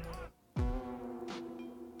 Yeah.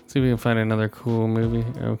 See if we can find another cool movie,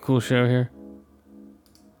 a cool show here.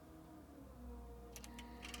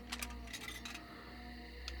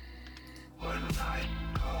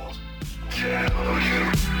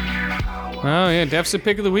 Oh yeah, deficit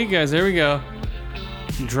pick of the week, guys. There we go.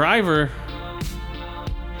 Driver.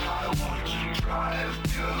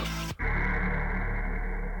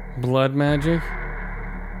 Blood Magic.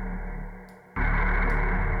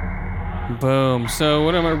 Boom. So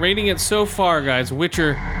what am I rating it so far, guys?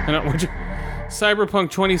 Cyberpunk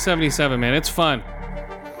 2077, man. It's fun.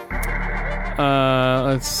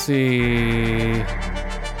 Let's see.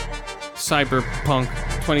 Cyberpunk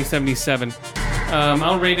 2077.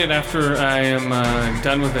 I'll rate it after I am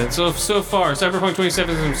done with it. So far, Cyberpunk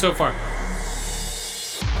 2077 so far.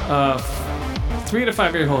 3 to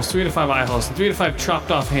 5 ear holes, 3 to 5 eye holes, and 3 to 5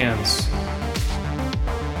 chopped off hands.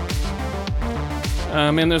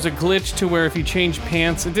 And there's a glitch to where if you change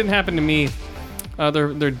pants, it didn't happen to me.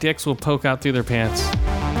 Their dicks will poke out through their pants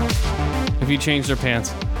if you change their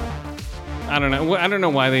pants. I don't know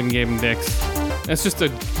why they even gave them dicks. That's just a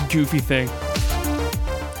goofy thing.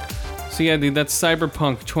 So yeah, dude, that's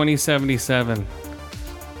Cyberpunk 2077.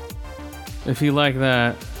 If you like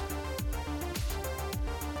that,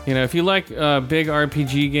 if you like big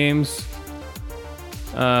RPG games,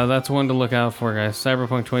 that's one to look out for, guys.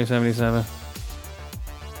 Cyberpunk 2077.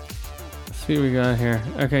 Let's see what we got here.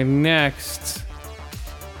 Okay, next.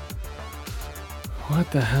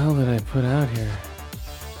 What the hell did I put out here?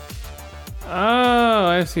 Oh,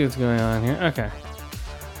 I see what's going on here. Okay.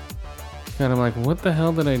 God, I'm like, what the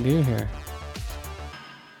hell did I do here?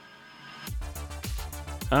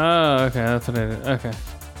 Oh, okay, that's what I did. Okay. All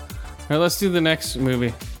right, let's do the next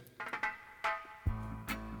movie.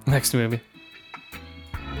 Next movie.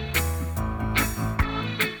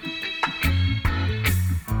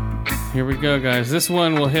 Here we go, guys. This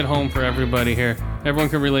one will hit home for everybody here. Everyone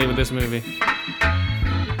can relate with this movie.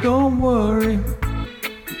 Don't worry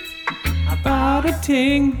about a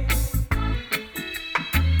thing,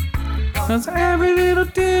 'cause every little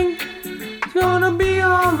thing is gonna be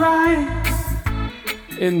alright.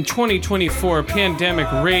 In 2024, a pandemic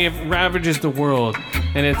ravages the world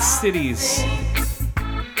and its cities,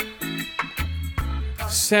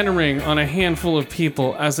 centering on a handful of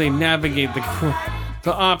people as they navigate the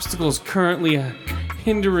obstacles currently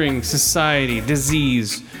hindering society: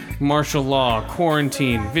 disease, martial law,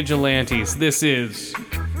 quarantine, vigilantes. This is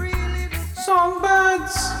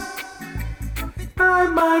Songbirds.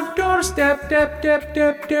 on my doorstep, dep, dep,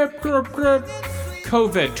 dep, dep, dep, dep.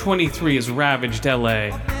 COVID-23 has ravaged LA.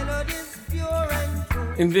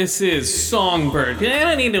 And this is Songbird. I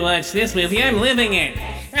don't need to watch this movie. I'm living it.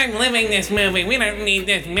 I'm living this movie. We don't need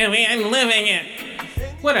this movie. I'm living it.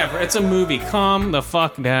 Whatever, it's a movie. Calm the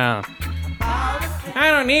fuck down. I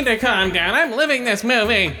don't need to calm down. I'm living this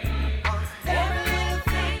movie.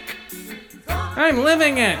 I'm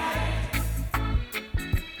living it.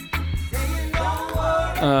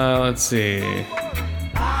 Let's see.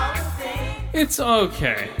 It's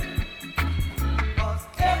okay.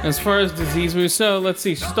 As far as disease moves, so let's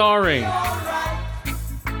see. Starring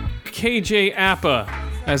KJ Apa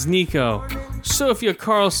as Nico, Sophia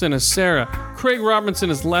Carlson as Sarah, Craig Robinson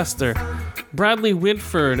as Lester, Bradley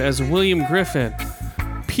Whitford as William Griffin,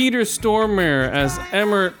 Peter Stormare as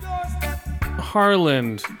Emmert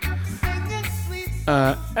Harland,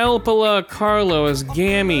 Elpala Carlo as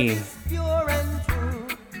Gammy,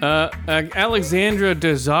 Alexandra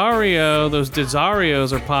Desario. Those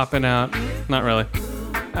Desarios are popping out. Not really.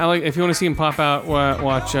 If you want to see him pop out,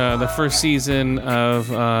 watch the first season of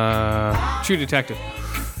True Detective.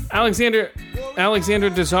 Alexander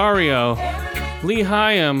Desario, Lee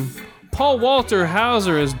Hyam, Paul Walter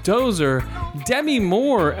Hauser as Dozer, Demi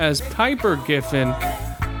Moore as Piper Giffen,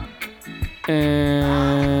 and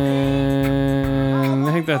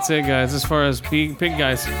I think that's it, guys, as far as big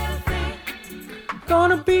guys.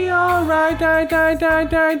 Gonna be alright.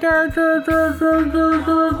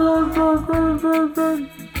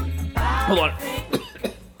 Hold on.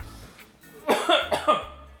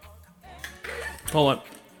 Hold on.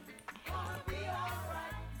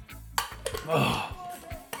 Oh.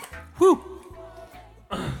 Whew.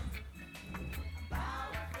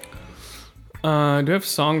 Do I have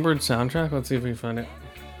Songbird soundtrack? Let's see if we can find it.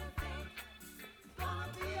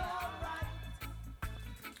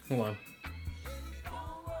 Hold on.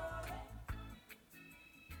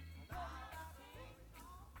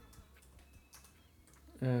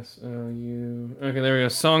 S-O-U... Okay, there we go.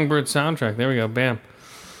 Songbird soundtrack. There we go. Bam.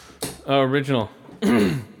 Original.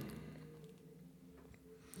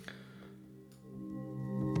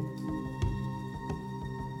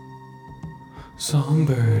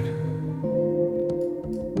 Songbird.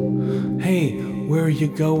 Hey, where are you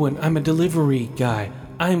going? I'm a delivery guy.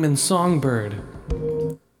 I'm in Songbird.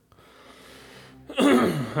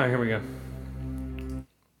 Alright, here we go.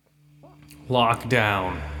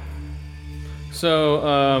 Lockdown.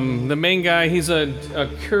 So, the main guy, he's a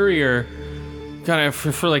courier, kind of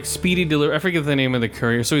for like speedy delivery. I forget the name of the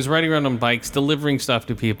courier. So he's riding around on bikes, delivering stuff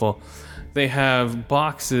to people. They have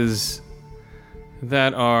boxes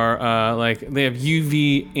that are they have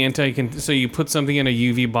UV so you put something in a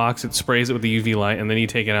UV box, it sprays it with the UV light, and then you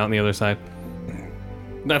take it out on the other side.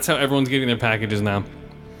 That's how everyone's getting their packages now.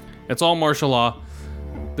 It's all martial law.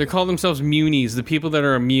 They call themselves Munies, the people that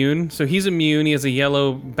are immune. So he's immune. He has a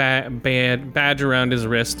yellow badge around his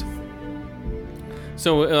wrist.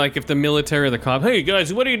 So, like, if the military or the cop, hey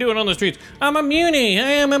guys, what are you doing on the streets? I'm a Munie.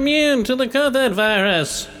 I am immune to the COVID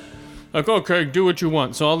virus. Like, okay, do what you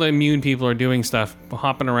want. So all the immune people are doing stuff,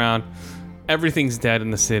 hopping around. Everything's dead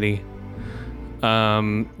in the city.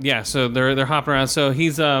 Yeah, so they're hopping around. So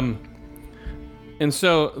he's and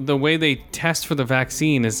so the way they test for the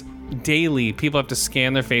vaccine is daily. People have to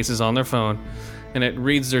scan their faces on their phone, and it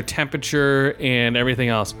reads their temperature and everything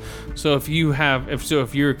else. So if you have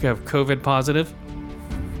COVID positive,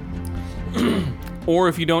 or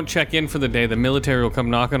if you don't check in for the day, the military will come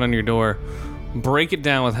knocking on your door, break it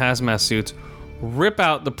down with hazmat suits, rip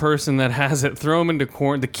out the person that has it, throw them into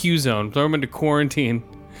the Q zone, throw them into quarantine,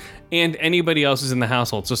 and anybody else is in the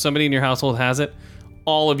household. So somebody in your household has it,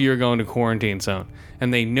 all of you are going to quarantine zone.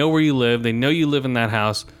 And they know where you live, they know you live in that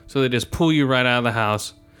house, so they just pull you right out of the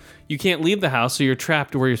house. You can't leave the house, so you're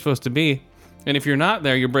trapped to where you're supposed to be. And if you're not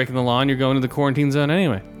there, you're breaking the law and you're going to the quarantine zone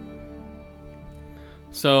anyway.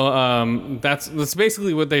 So that's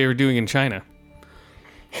basically what they were doing in China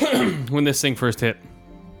when this thing first hit.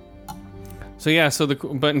 So yeah,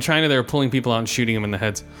 but in China they were pulling people out and shooting them in the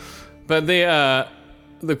heads. But the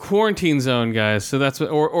quarantine zone guys, so that's what,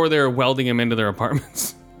 or they're welding them into their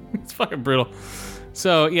apartments. It's fucking brutal.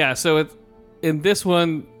 So yeah, so in this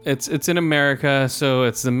one, it's in America, so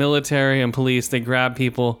it's the military and police. They grab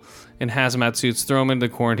people in hazmat suits, throw them into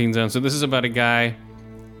the quarantine zone. So this is about a guy.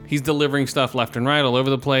 He's delivering stuff left and right all over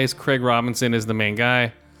the place. Craig Robinson is the main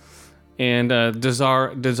guy. And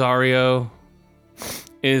Desario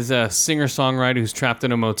is a singer-songwriter who's trapped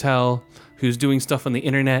in a motel, who's doing stuff on the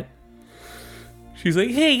internet. She's like,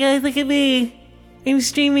 hey guys, look at me. I'm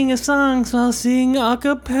streaming a song, so I'll sing a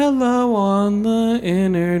cappella on the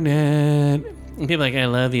internet. And people are like, I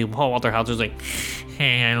love you. Paul Walter Hauser's like,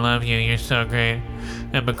 Hey, I love you. You're so great.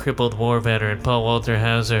 I'm a crippled war veteran, Paul Walter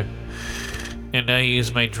Hauser. And I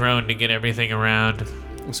use my drone to get everything around.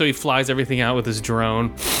 so he flies everything out with his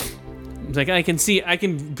drone. He's like, I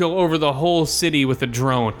can go over the whole city with a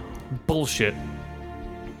drone. Bullshit.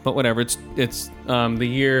 But whatever, it's the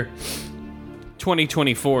year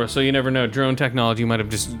 2024, so you never know. Drone technology might have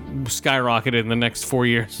just skyrocketed in the next 4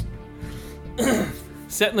 years.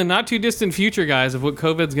 Set in the not too distant future, guys, of what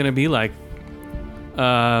COVID's gonna be like.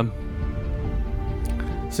 So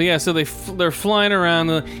they're flying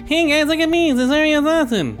around. Hey guys, look at me, Cesario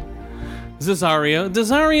Dawson.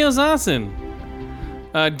 Cesario Dawson.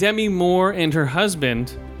 Demi Moore and her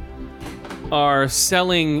husband are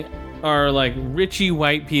like richy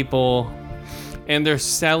white people, and they're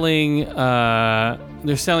selling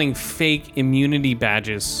fake immunity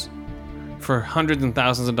badges for hundreds and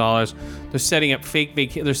thousands of dollars. They're setting up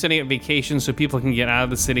vacations so people can get out of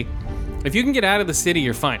the city. If you can get out of the city,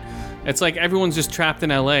 you're fine. It's like everyone's just trapped in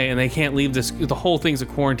LA and they can't leave the whole thing's a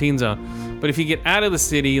quarantine zone. But if you get out of the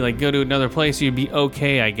city, like go to another place, you'd be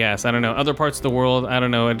okay, I guess. I don't know. Other parts of the world, I don't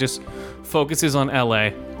know. It just focuses on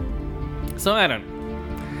LA. So I don't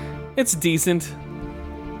know. It's decent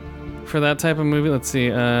for that type of movie. Let's see.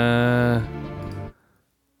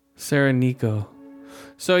 Sarah Nico.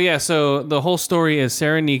 So the whole story is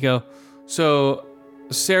Sarah Nico. So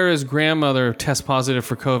Sarah's grandmother tests positive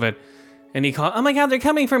for COVID. And he called, oh my God, they're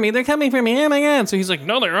coming for me. Oh my God. So he's like,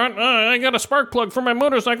 no, they're not. I got a spark plug for my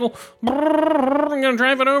motorcycle. I'm going to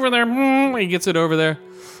drive it over there. He gets it over there.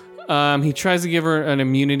 He tries to give her an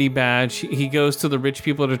immunity badge. He goes to the rich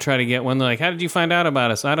people to try to get one. They're like, how did you find out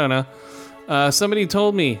about us? I don't know. Somebody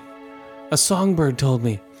told me. A songbird told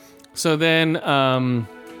me. So then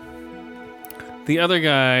the other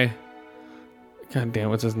guy, God damn,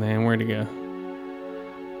 what's his name? Where'd he go?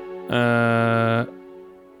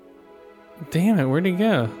 Damn it, where'd he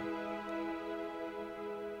go?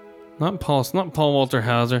 Not Paul Walter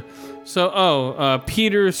Hauser. So,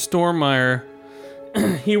 Peter Stormare,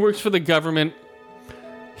 he works for the government.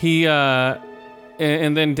 He, and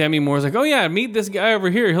then Demi Moore's like, oh yeah, meet this guy over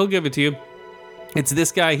here, he'll give it to you. It's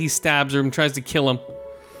this guy, he stabs her and tries to kill him.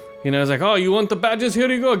 You know, he's like, oh, you want the badges?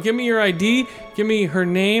 Here you go. Give me your ID. Give me her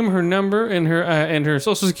name, her number, and her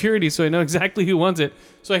social security so I know exactly who wants it.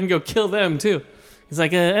 So I can go kill them, too. He's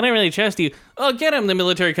like, I don't really trust you. Oh, get him. The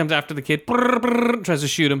military comes after the kid. Tries to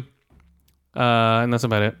shoot him. And that's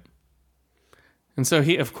about it. And so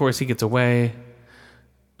he gets away.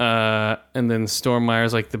 And then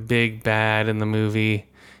Stormire's like the big bad in the movie.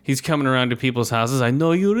 He's coming around to people's houses. I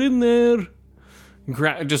know you're in there.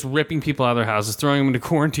 Just ripping people out of their houses, throwing them into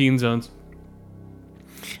quarantine zones.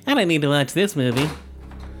 I don't need to watch this movie.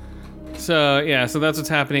 So that's what's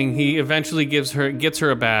happening. He eventually gets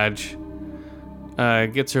her a badge.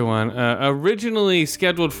 Gets her one. Originally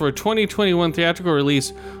scheduled for a 2021 theatrical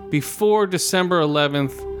release before December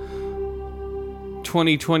 11th,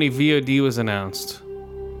 2020 VOD was announced.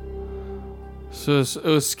 So it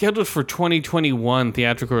was scheduled for 2021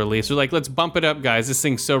 theatrical release. They're like, let's bump it up, guys. This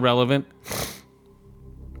thing's so relevant.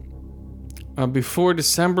 Before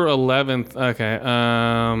December 11th. Okay.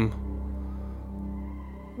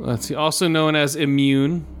 Let's see. Also known as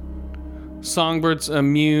Immune. Songbird's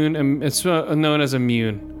Immune. It's known as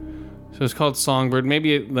Immune. So it's called Songbird.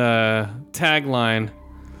 Maybe the tagline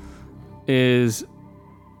is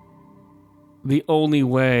the only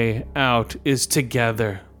way out is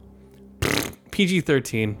together.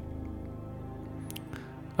 PG-13.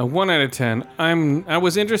 A 1 out of 10. I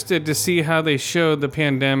was interested to see how they showed the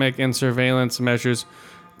pandemic and surveillance measures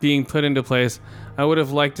being put into place. I would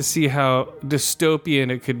have liked to see how dystopian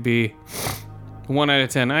it could be. 1 out of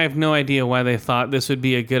 10. I have no idea why they thought this would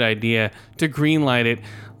be a good idea to greenlight it.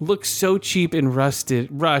 Looks so cheap and rushed.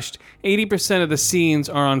 80% of the scenes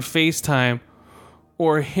are on FaceTime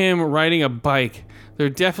or him riding a bike. They're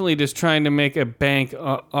definitely just trying to make a bank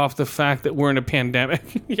off the fact that we're in a pandemic.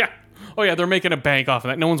 Yeah. Oh yeah, they're making a bank off of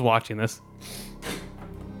that. No one's watching this.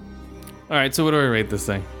 Alright, so what do I rate this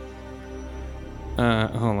thing?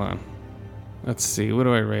 Hold on. Let's see, what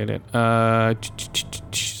do I rate it?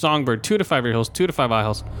 Songbird, 2 to 5 ear holes, 2 to 5 eye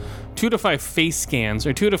holes, 2 to 5 face scans,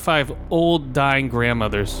 or 2 to 5 old dying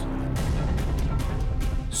grandmothers.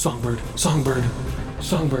 Songbird. Songbird.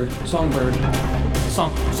 Songbird. Songbird.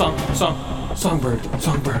 Songbird. Songbird.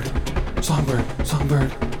 Songbird.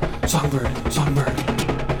 Songbird.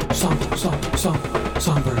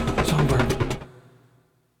 Songbird.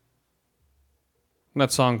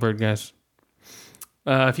 That's Songbird, guys.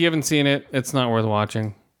 If you haven't seen it, it's not worth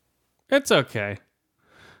watching. It's okay.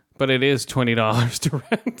 But it is $20 to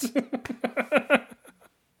rent.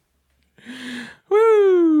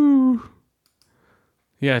 Woo!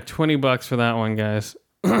 Yeah, $20 for that one, guys.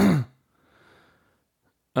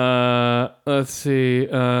 Let's see.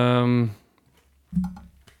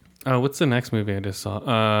 What's the next movie I just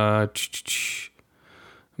saw?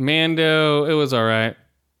 Mando. It was all right.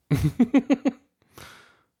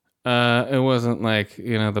 It wasn't like,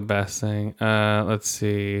 the best thing. Let's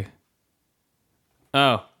see.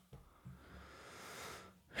 Oh.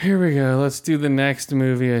 Here we go. Let's do the next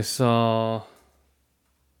movie I saw.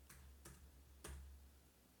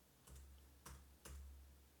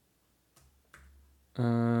 I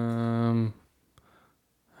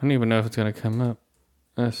don't even know if it's gonna come up.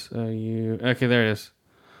 SOU. Okay, there it is.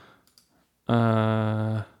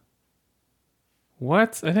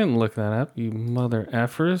 What? I didn't look that up, you mother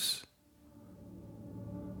effers.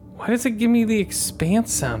 Why does it give me the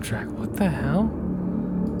Expanse soundtrack? What the hell?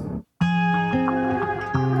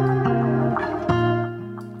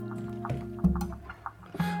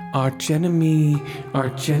 Arch enemy, me, me.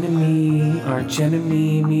 Arch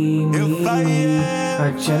enemy, me, me.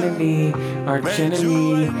 Arch enemy,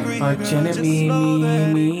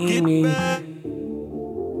 me, me.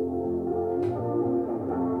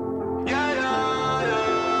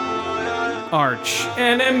 Arch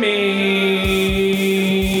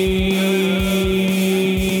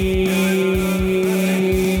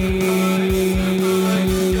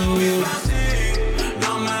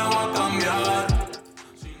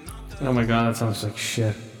Oh my god, that sounds like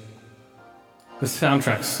shit. The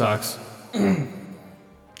soundtrack sucks. Here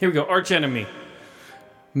we go, Arch Enemy.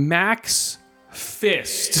 Max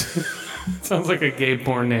Fist. Sounds like a gay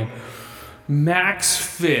porn name. Max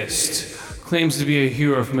Fist claims to be a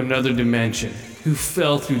hero from another dimension who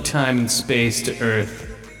fell through time and space to Earth,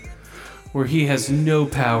 where he has no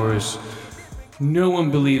powers. No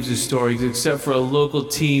one believes his stories except for a local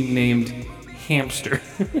team named Hamster.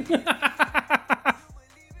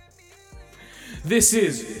 This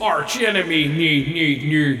is Arch Enemy,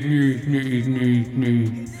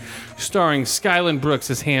 starring Skyland Brooks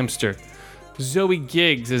as Hamster, Zoe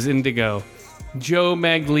Giggs as Indigo, Joe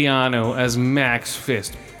Magliano as Max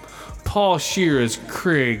Fist, Paul Scheer as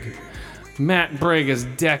Krieg, Matt Bragg as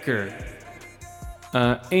Decker,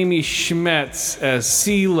 Amy Schmetz as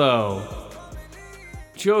CeeLo,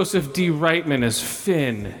 Joseph D. Reitman as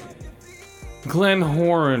Finn, Glenn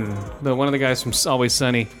Horn, one of the guys from Always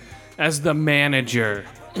Sunny, as the manager.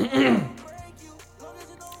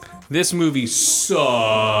 This movie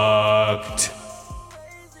sucked.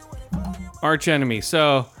 Arch Enemy.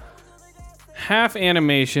 So, half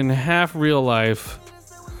animation, half real life.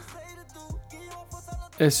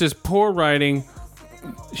 It's just poor writing,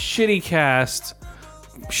 shitty cast,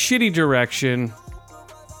 shitty direction.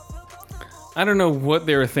 I don't know what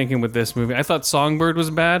they were thinking with this movie. I thought Songbird was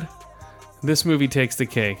bad. This movie takes the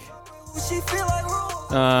cake.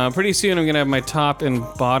 Pretty soon I'm going to have my top and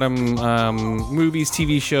bottom movies,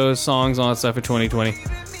 TV shows, songs, all that stuff for 2020.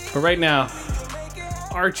 But right now,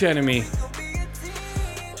 Arch Enemy.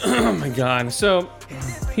 Oh my god. So,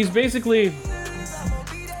 he's basically...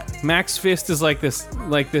 Max Fist is like this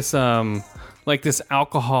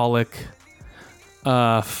alcoholic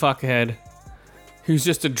fuckhead who's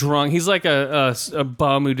just a drunk. He's like a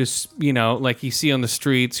bum who just, like you see on the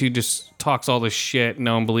streets, who just talks all this shit.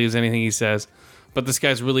 No one believes anything he says. But this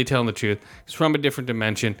guy's really telling the truth. He's from a different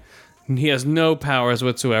dimension. He has no powers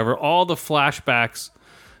whatsoever. All the flashbacks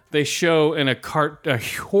they show in a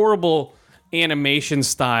horrible animation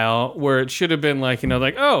style where it should have been like,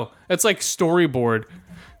 oh, it's like storyboard.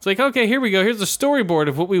 It's like, okay, here we go. Here's the storyboard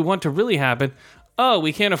of what we want to really happen. Oh,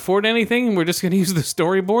 we can't afford anything? We're just going to use the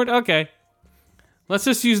storyboard? Okay. Let's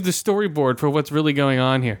just use the storyboard for what's really going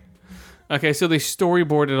on here. Okay, so they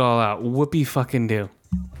storyboard it all out. Whoopee fucking do.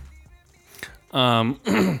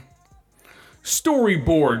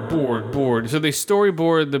 Storyboard. So they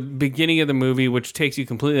storyboard the beginning of the movie, which takes you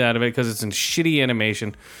completely out of it because it's in shitty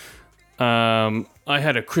animation. I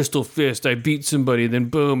had a crystal fist. I beat somebody. Then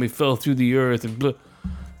boom, he fell through the earth. And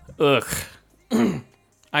ugh.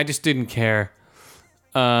 I just didn't care.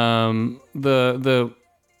 I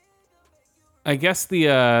guess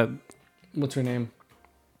what's her name?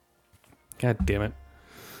 God damn it.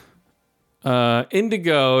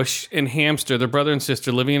 Indigo and Hamster, they're brother and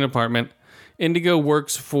sister, living in an apartment. Indigo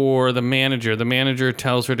works for the manager. The manager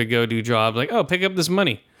tells her to go do jobs. Like, oh, pick up this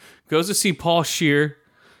money. Goes to see Paul Scheer.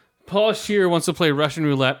 Paul Scheer wants to play Russian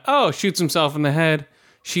roulette. Oh, shoots himself in the head.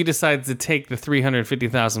 She decides to take the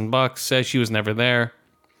 $350,000. Says she was never there.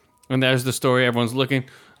 And there's the story. Everyone's looking.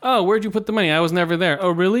 Oh, where'd you put the money? I was never there. Oh,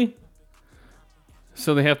 really?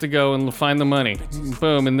 So they have to go and find the money.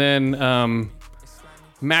 Boom. And then,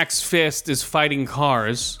 Max Fist is fighting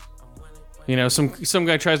cars. You know, some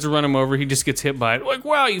guy tries to run him over. He just gets hit by it. Like,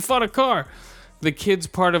 wow, you fought a car. The kid's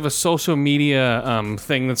part of a social media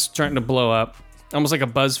thing that's starting to blow up. Almost like a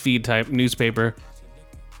BuzzFeed type newspaper.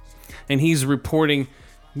 And he's reporting,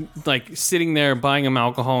 like, sitting there buying him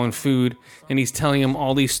alcohol and food. And he's telling him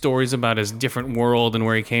all these stories about his different world and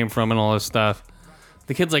where he came from and all this stuff.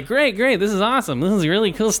 The kid's like, great, this is awesome. This is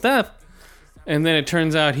really cool stuff. And then it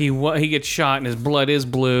turns out he gets shot and his blood is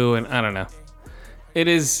blue. And I don't know. It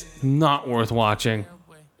is not worth watching.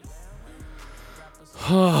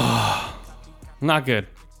 Not good.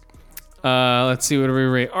 Let's see, what do we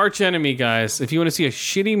rate? Arch Enemy, guys. If you want to see a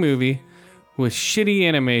shitty movie with shitty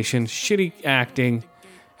animation, shitty acting,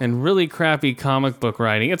 and really crappy comic book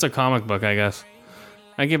writing, it's a comic book, I guess.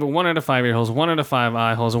 I give it 1 out of 5 ear holes, 1 out of 5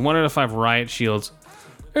 eye holes, and 1 out of 5 riot shields.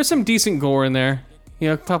 There's some decent gore in there. You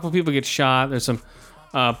know, a couple people get shot. There's some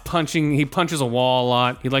punching. He punches a wall a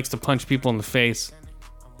lot. He likes to punch people in the face.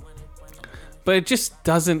 But it just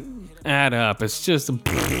doesn't add up. It's just...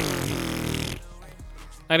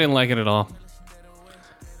 I didn't like it at all.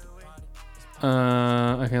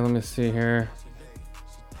 Okay, let me see here.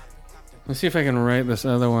 Let's see if I can write this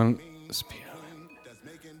other one.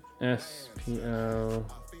 S-P-O-N-A-T-A-O-U-S.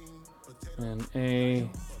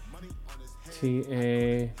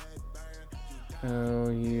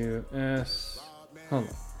 Hold on.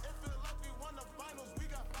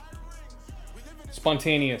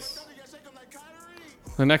 Spontaneous.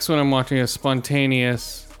 The next one I'm watching is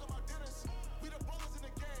Spontaneous.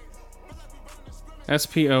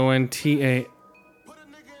 S-P-O-N-T-A.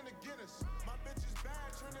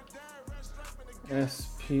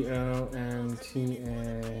 S-P-O-N-T-A.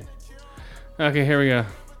 Okay, here we go.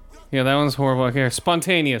 Yeah, that one's horrible. Okay,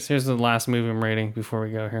 Spontaneous. Here's the last movie I'm rating before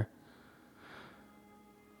we go here.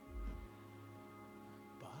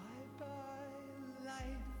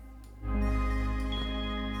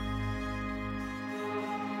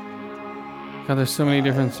 God, there's so many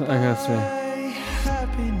different... I gotta see.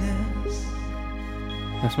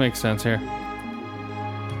 This makes sense here.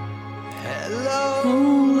 Hello,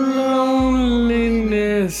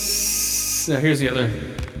 loneliness. Now here's the other.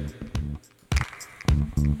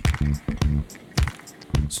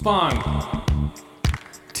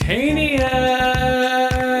 Spontaneous.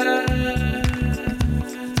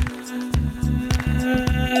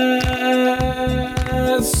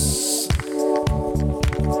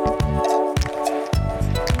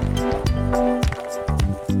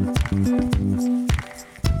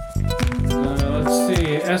 Let's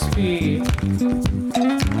see. S-P-O-N.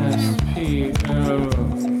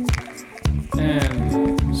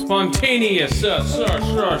 Spontaneous.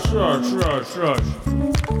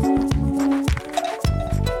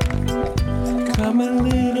 Come a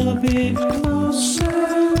little bit closer.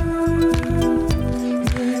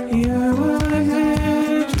 Hear what I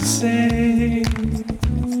have to say.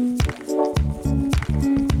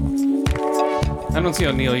 I don't see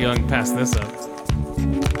how Neil Young passed this up.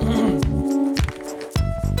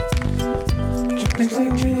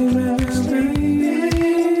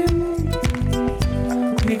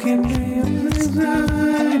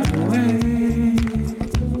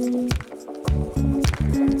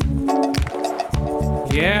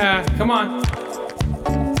 Yeah, come on.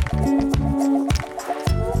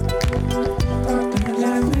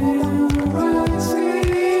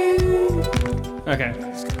 Okay.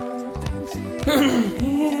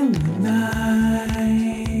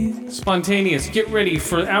 Spontaneous. Get ready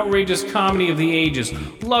for outrageous comedy of the ages.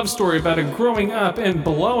 Love story about a growing up and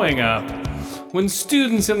blowing up. When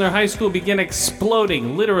students in their high school begin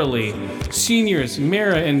exploding, literally, seniors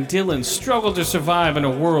Mara and Dylan struggle to survive in a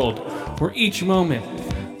world where each moment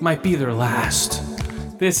might be their last.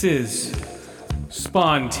 This is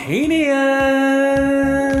Spontaneous.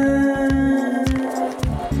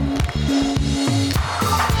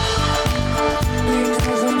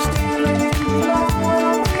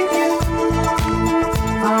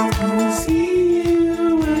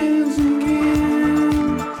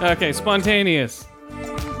 Okay, Spontaneous.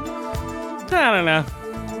 I don't know.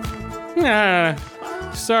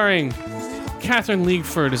 Starring Catherine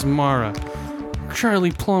Leigford as Mara,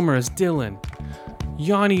 Charlie Plummer as Dylan,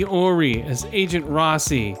 Yanni Ori as Agent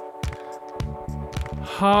Rossi,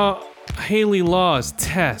 Haley Law as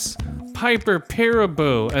Tess, Piper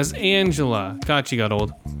Perabo as Angela. God, she got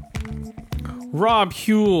old. Rob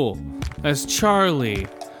Huell as Charlie,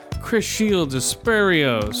 Chris Shields as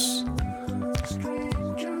Spurios.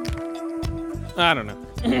 I don't know.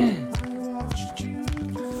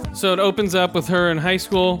 So it opens up with her in high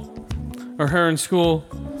school, or her in school.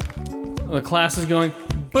 The class is going,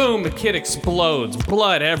 boom, the kid explodes,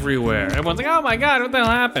 blood everywhere. Everyone's like, oh my god, what the hell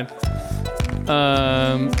happened?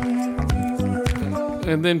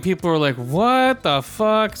 And then people are like, what the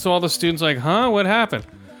fuck? So all the students are like, huh? What happened?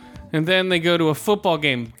 And then they go to a football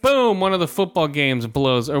game. Boom! One of the football games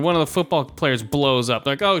blows, or one of the football players blows up.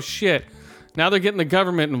 They're like, oh shit. Now they're getting the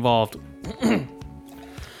government involved.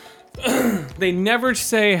 They never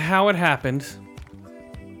say how it happened.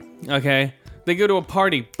 Okay? They go to a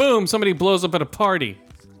party. Boom! Somebody blows up at a party.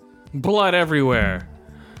 Blood everywhere.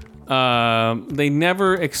 They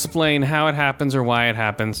never explain how it happens or why it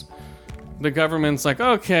happens. The government's like,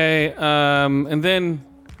 okay. And then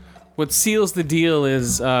what seals the deal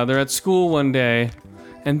is they're at school one day,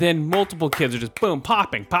 and then multiple kids are just boom,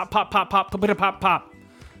 popping. Pop, pop, pop, pop, pop, pop, pop.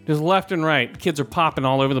 Just left and right. Kids are popping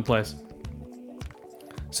all over the place.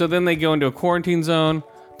 So then they go into a quarantine zone.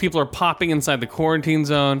 People are popping inside the quarantine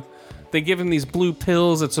zone. They give them these blue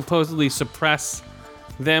pills that supposedly suppress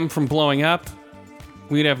them from blowing up.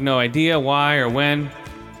 We'd have no idea why or when.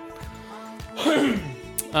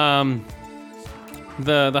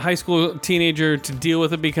 The high school teenager, to deal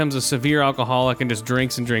with it, becomes a severe alcoholic and just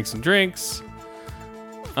drinks and drinks and drinks.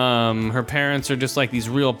 Her parents are just like these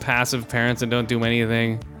real passive parents that don't do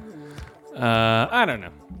anything. I don't know.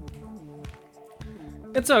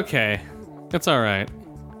 It's okay. It's alright.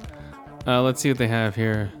 Let's see what they have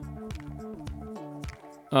here.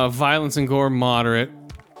 Violence and gore, moderate.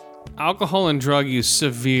 Alcohol and drug use,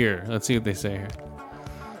 severe. Let's see what they say here.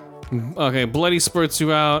 Okay, bloody spurts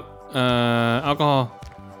throughout. Alcohol.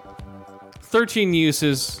 13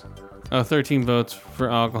 uses. 13 votes for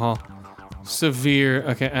alcohol. Severe.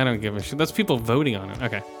 Okay, I don't give a shit. That's people voting on it.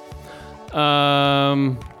 Okay.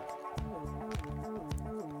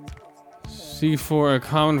 C4, a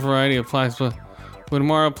common variety applies. When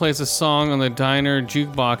Mara plays a song on the diner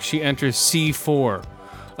jukebox, she enters C4.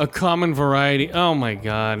 A common variety. Oh my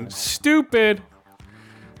god. Stupid.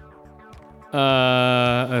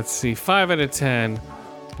 Let's see. 5 out of 10.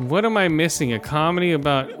 What am I missing? A comedy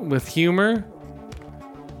with humor?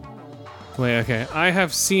 Wait, okay. I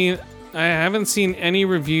haven't seen any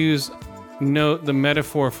reviews note the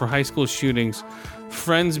metaphor for high school shootings.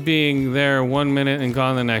 Friends being there 1 minute and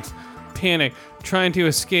gone the next. Panic. Trying to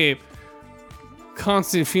escape.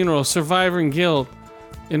 Constant funeral. Survivor and guilt.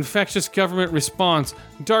 Infectious government response.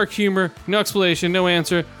 Dark humor. No explanation. No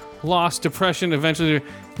answer. Loss. Depression. Eventually.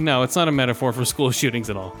 No, it's not a metaphor for school shootings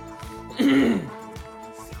at all.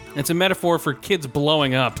 It's a metaphor for kids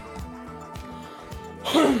blowing up.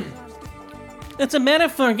 It's a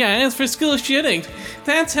metaphor, guys, for school shootings.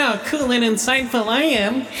 That's how cool and insightful I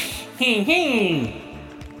am.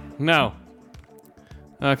 No.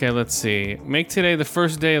 Okay, let's see. Make today the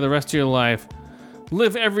first day of the rest of your life.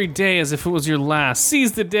 Live every day as if it was your last.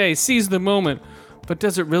 Seize the day, seize the moment. But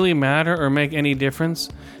does it really matter or make any difference?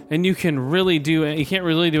 And you can't really do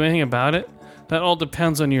anything about it? That all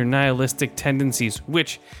depends on your nihilistic tendencies,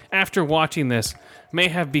 which, after watching this, may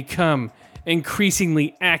have become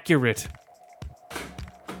increasingly accurate.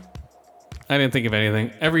 I didn't think of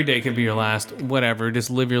anything. Every day could be your last. Whatever. Just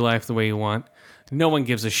live your life the way you want. No one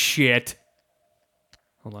gives a shit.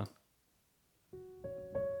 Hold on.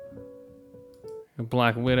 A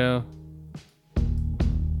Black Widow.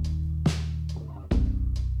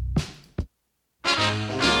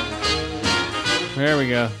 There we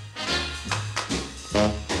go.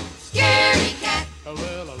 Scary cat.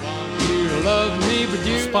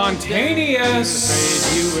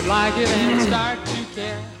 Spontaneous. You would like it and start to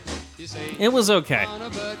care. It was okay.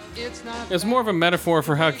 It's more of a metaphor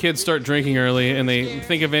for how kids start drinking early and they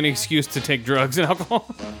think of any excuse to take drugs and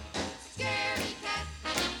alcohol. Scary cat.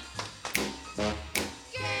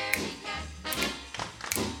 Scary cat.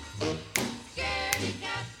 Scary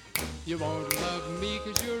cat. You won't love me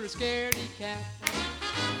 'cause you're a scaredy cat.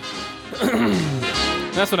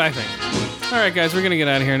 That's what I think. All right, guys, we're gonna get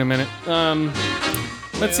out of here in a minute.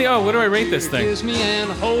 Let's see. Oh, what do I rate this thing? Kiss me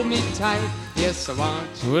and hold me tight. Yes, I want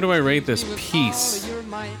you. What do I rate this piece?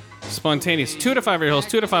 Spontaneous. 2 to 5 ear holes,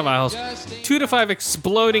 2 to 5 eye holes, 2 to 5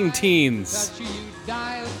 exploding teens.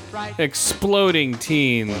 Exploding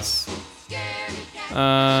teens.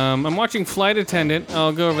 I'm watching Flight Attendant.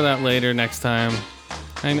 I'll go over that later next time.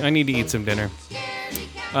 I need to eat some dinner.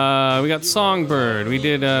 We got Songbird. We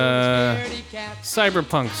did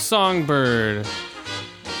Cyberpunk, Songbird,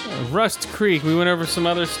 Rust Creek. We went over some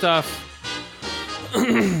other stuff.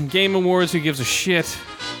 Game Awards, who gives a shit?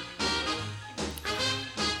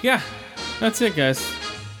 Yeah, that's it, guys.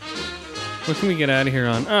 What can we get out of here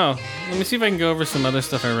on? Oh, let me see if I can go over some other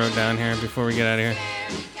stuff I wrote down here before we get out of here.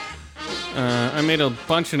 I made a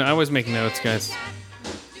bunch of... I always make notes, guys.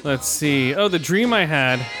 Let's see. Oh, the dream I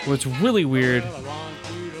had was really weird.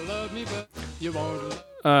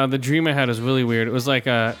 The dream I had was really weird. It was like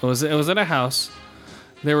it was at a house,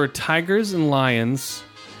 there were tigers and lions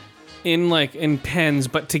in pens,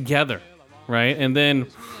 but together, right? And then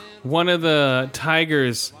one of the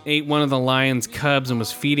tigers ate one of the lion's cubs and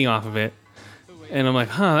was feeding off of it. And I'm like,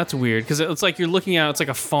 huh, that's weird. Because it's like you're looking out, it's like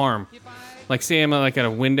a farm. Like, say I'm like at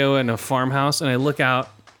a window in a farmhouse, and I look out,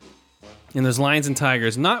 and there's lions and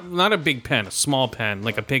tigers. Not a big pen, a small pen,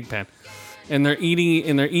 like a pig pen. And they're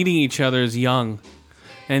eating each other's young.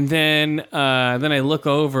 And then I look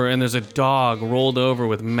over, and there's a dog rolled over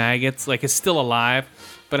with maggots. Like, it's still alive,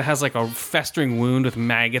 but it has like a festering wound with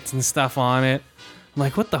maggots and stuff on it. I'm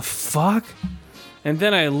like, what the fuck? And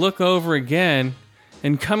then I look over again,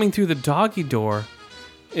 and coming through the doggy door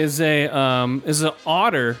is an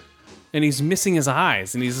otter, and he's missing his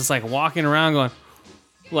eyes, and he's just like walking around going,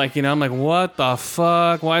 like, you know, I'm like, what the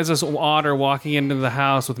fuck? Why is this otter walking into the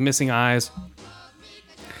house with missing eyes?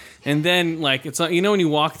 And then, like, it's like, you know when you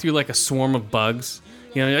walk through like a swarm of bugs,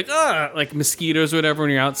 you know, you're like, ah, like mosquitoes or whatever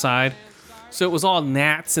when you're outside. So it was all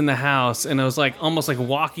gnats in the house, and I was like almost like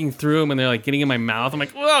walking through them, and they're like getting in my mouth. I'm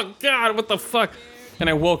like, oh god, what the fuck? And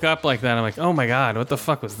I woke up like that. I'm like, oh my god, what the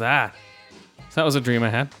fuck was that? So that was a dream I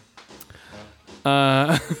had.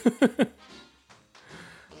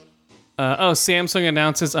 Samsung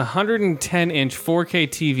announces a 110-inch 4K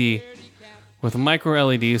TV with micro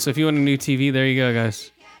LED. So if you want a new TV, there you go,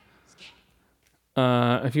 guys.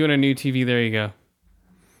 If you want a new TV, there you go.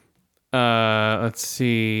 Let's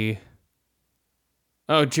see.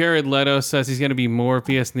 Oh, Jared Leto says he's going to be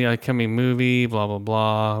Morpheus in the upcoming movie, blah, blah,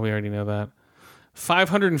 blah. We already know that.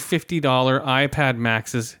 $550 iPad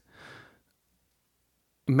Maxes.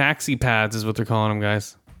 Maxi Pads is what they're calling them,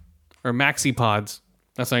 guys. Or Maxi Pods.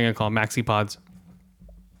 That's what I'm going to call them, Maxi Pods.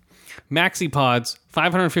 Maxi Pods.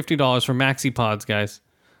 $550 for Maxi Pods, guys.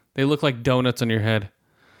 They look like donuts on your head.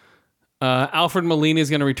 Alfred Molina is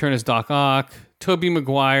going to return as Doc Ock. Tobey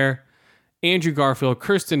Maguire, Andrew Garfield,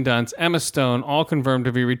 Kirsten Dunst, Emma Stone, all confirmed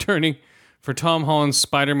to be returning for Tom Holland's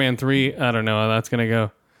Spider-Man 3. I don't know how that's going to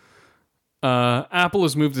go. Apple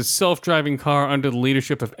has moved its self-driving car under the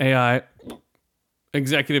leadership of AI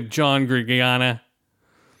executive John Grigiana.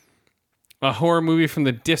 A horror movie from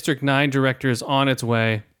the District 9 director is on its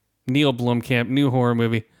way. Neil Blomkamp, new horror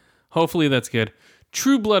movie. Hopefully that's good.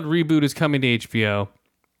 True Blood reboot is coming to HBO.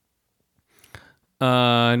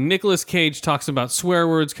 Nicolas Cage talks about swear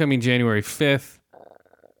words coming January 5th.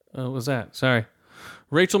 What was that? Sorry.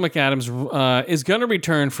 Rachel McAdams is going to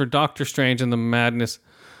return for Doctor Strange and the Madness,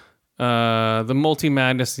 the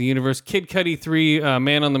multi-madness of the universe. Kid Cudi 3,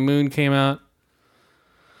 Man on the Moon came out.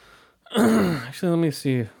 Actually, let me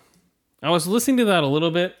see. I was listening to that a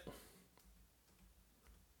little bit.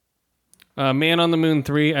 Man on the Moon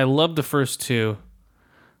 3. I loved the first two.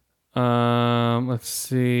 Let's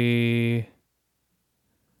see.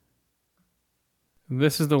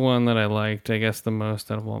 This is the one that I liked, I guess, the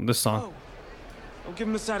most out of all. This song. I'll give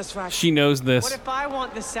him the satisfaction. She knows this. What if I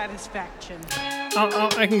want the satisfaction?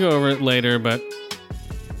 I can go over it later, but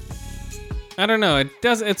I don't know.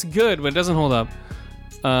 It's good, but it doesn't hold up.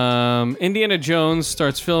 Indiana Jones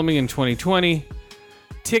starts filming in 2020.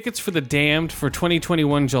 Tickets for The Damned for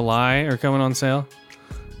 2021 July are coming on sale.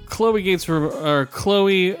 Chloe Grace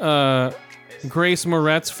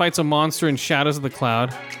Moretz fights a monster in Shadows of the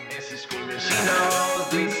Cloud.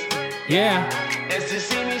 Yeah.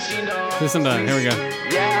 Listen to that. Here we go.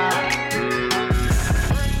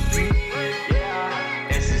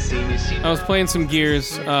 I was playing some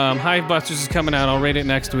Gears. Hive Busters is coming out. I'll rate it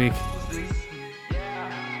next week.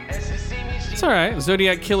 It's alright.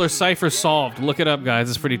 Zodiac Killer Cypher solved. Look it up, guys.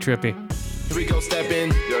 It's pretty trippy. Here we go, step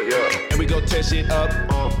in. And we go tear shit up.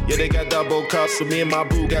 Yeah, they got double cups. So me and my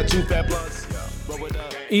boo got 2 fat blunts.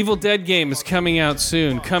 Evil Dead game is coming out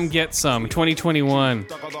soon. Come get some. 2021.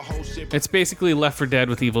 It's basically Left 4 Dead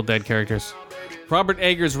with Evil Dead characters. Robert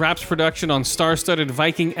Eggers wraps production on star-studded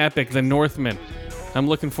Viking epic The Northman. I'm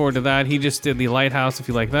looking forward to that. He just did The Lighthouse, if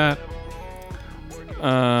you like that.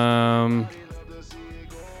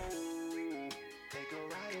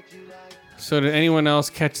 So did anyone else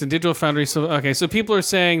catch the Digital Foundry? So people are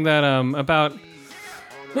saying that about...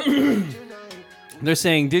 They're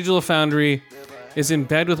saying Digital Foundry is in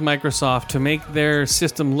bed with Microsoft to make their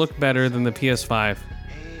system look better than the PS5.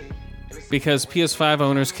 Because PS5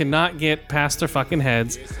 owners cannot get past their fucking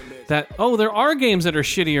heads that, oh, there are games that are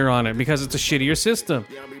shittier on it because it's a shittier system.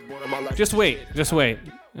 Just wait.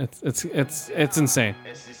 It's insane.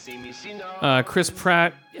 Chris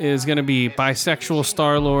Pratt is going to be bisexual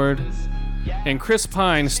Star-Lord. And Chris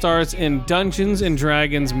Pine stars in Dungeons and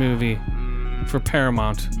Dragons movie for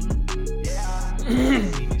Paramount.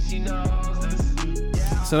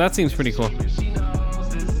 So that seems pretty cool.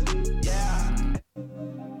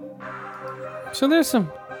 So there's some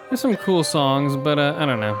cool songs, but I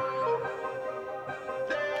don't know.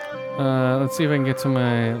 Let's see if I can get to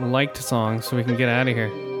my liked songs so we can get out of here.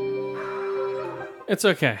 It's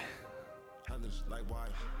okay.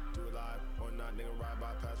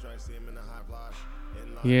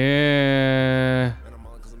 Yeah.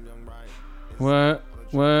 What?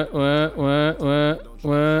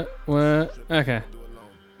 Okay.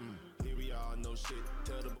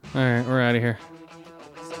 Alright, we're out of here.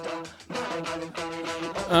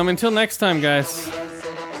 Until next time, guys.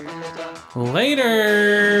 Later!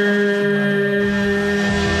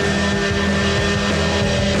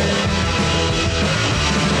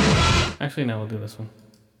 Actually, no, we'll do this one.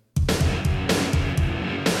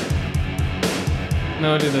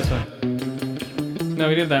 No, we'll do this one. No,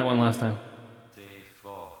 we did that one last time.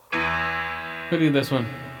 We'll do this one.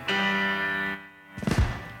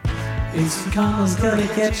 It's Carl's gonna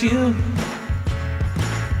get you.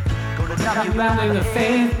 Knock you out in the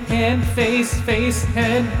face,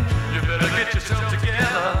 head. You better get yourself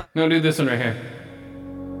together. No, do this one right here.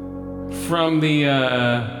 From the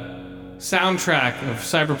soundtrack of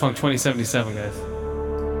Cyberpunk 2077, guys.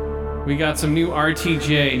 We got some new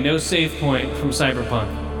RTJ, no save point from Cyberpunk.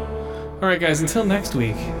 Alright, guys, until next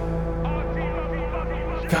week.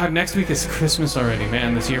 God, next week is Christmas already,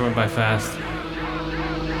 man. This year went by fast.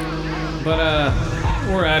 But,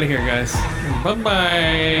 we're out of here, guys.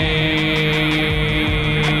 Bye-bye.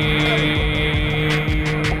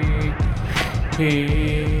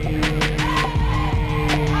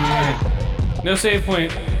 No save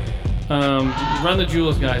point. Run the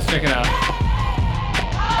jewels, guys. Check it out.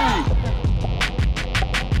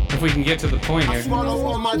 If we can get to the point here.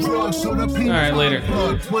 Alright, later.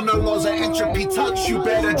 When the laws of entropy touch, you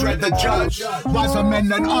better dread the judge. Wiser men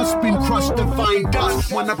than us been crushed to find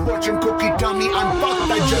dust. When a fortune cookie dummy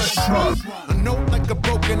unfucked, I just shrug. A note like a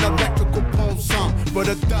broken electrical pole song. But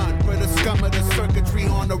a done, for the scum of the circuitry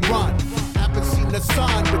on the run. Haven't seen the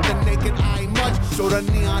sun with the naked eye much. So the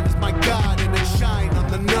neon is my god and it shine on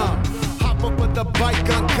the numb. Hop up with the bike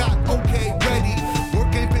uncut, okay, ready.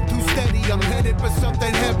 Work ain't been too steady, I'm headed for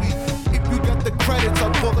something heavy. If you got the credits,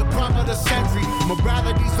 I'll pull the crime of the century.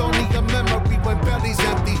 Morality's only a memory when belly's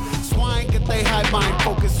empty. Swine, get they high mind,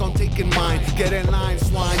 focus on taking mine. Get in line,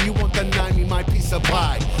 swine, you won't deny me my piece of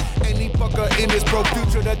pie. Any fucker in this broke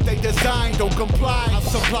future that they design, don't comply. I'll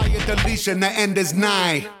supply a deletion, the end is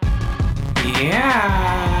nigh. Yeah!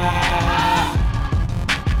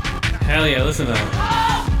 Hell yeah, listen to that.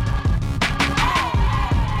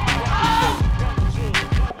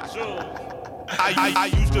 I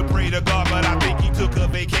used to pray to God, but I think he took a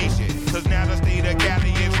vacation. Cause now the state of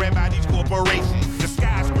Cali is ran by these corporations. The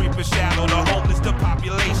skyscrapers shallow, the homeless, the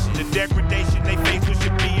population. The degradation they face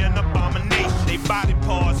should be an abomination. They body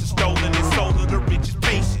parts are stolen and sold to the richest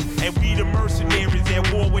patient. And we the mercenaries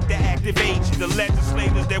at war with the active agents. The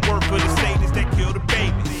legislators that work for the state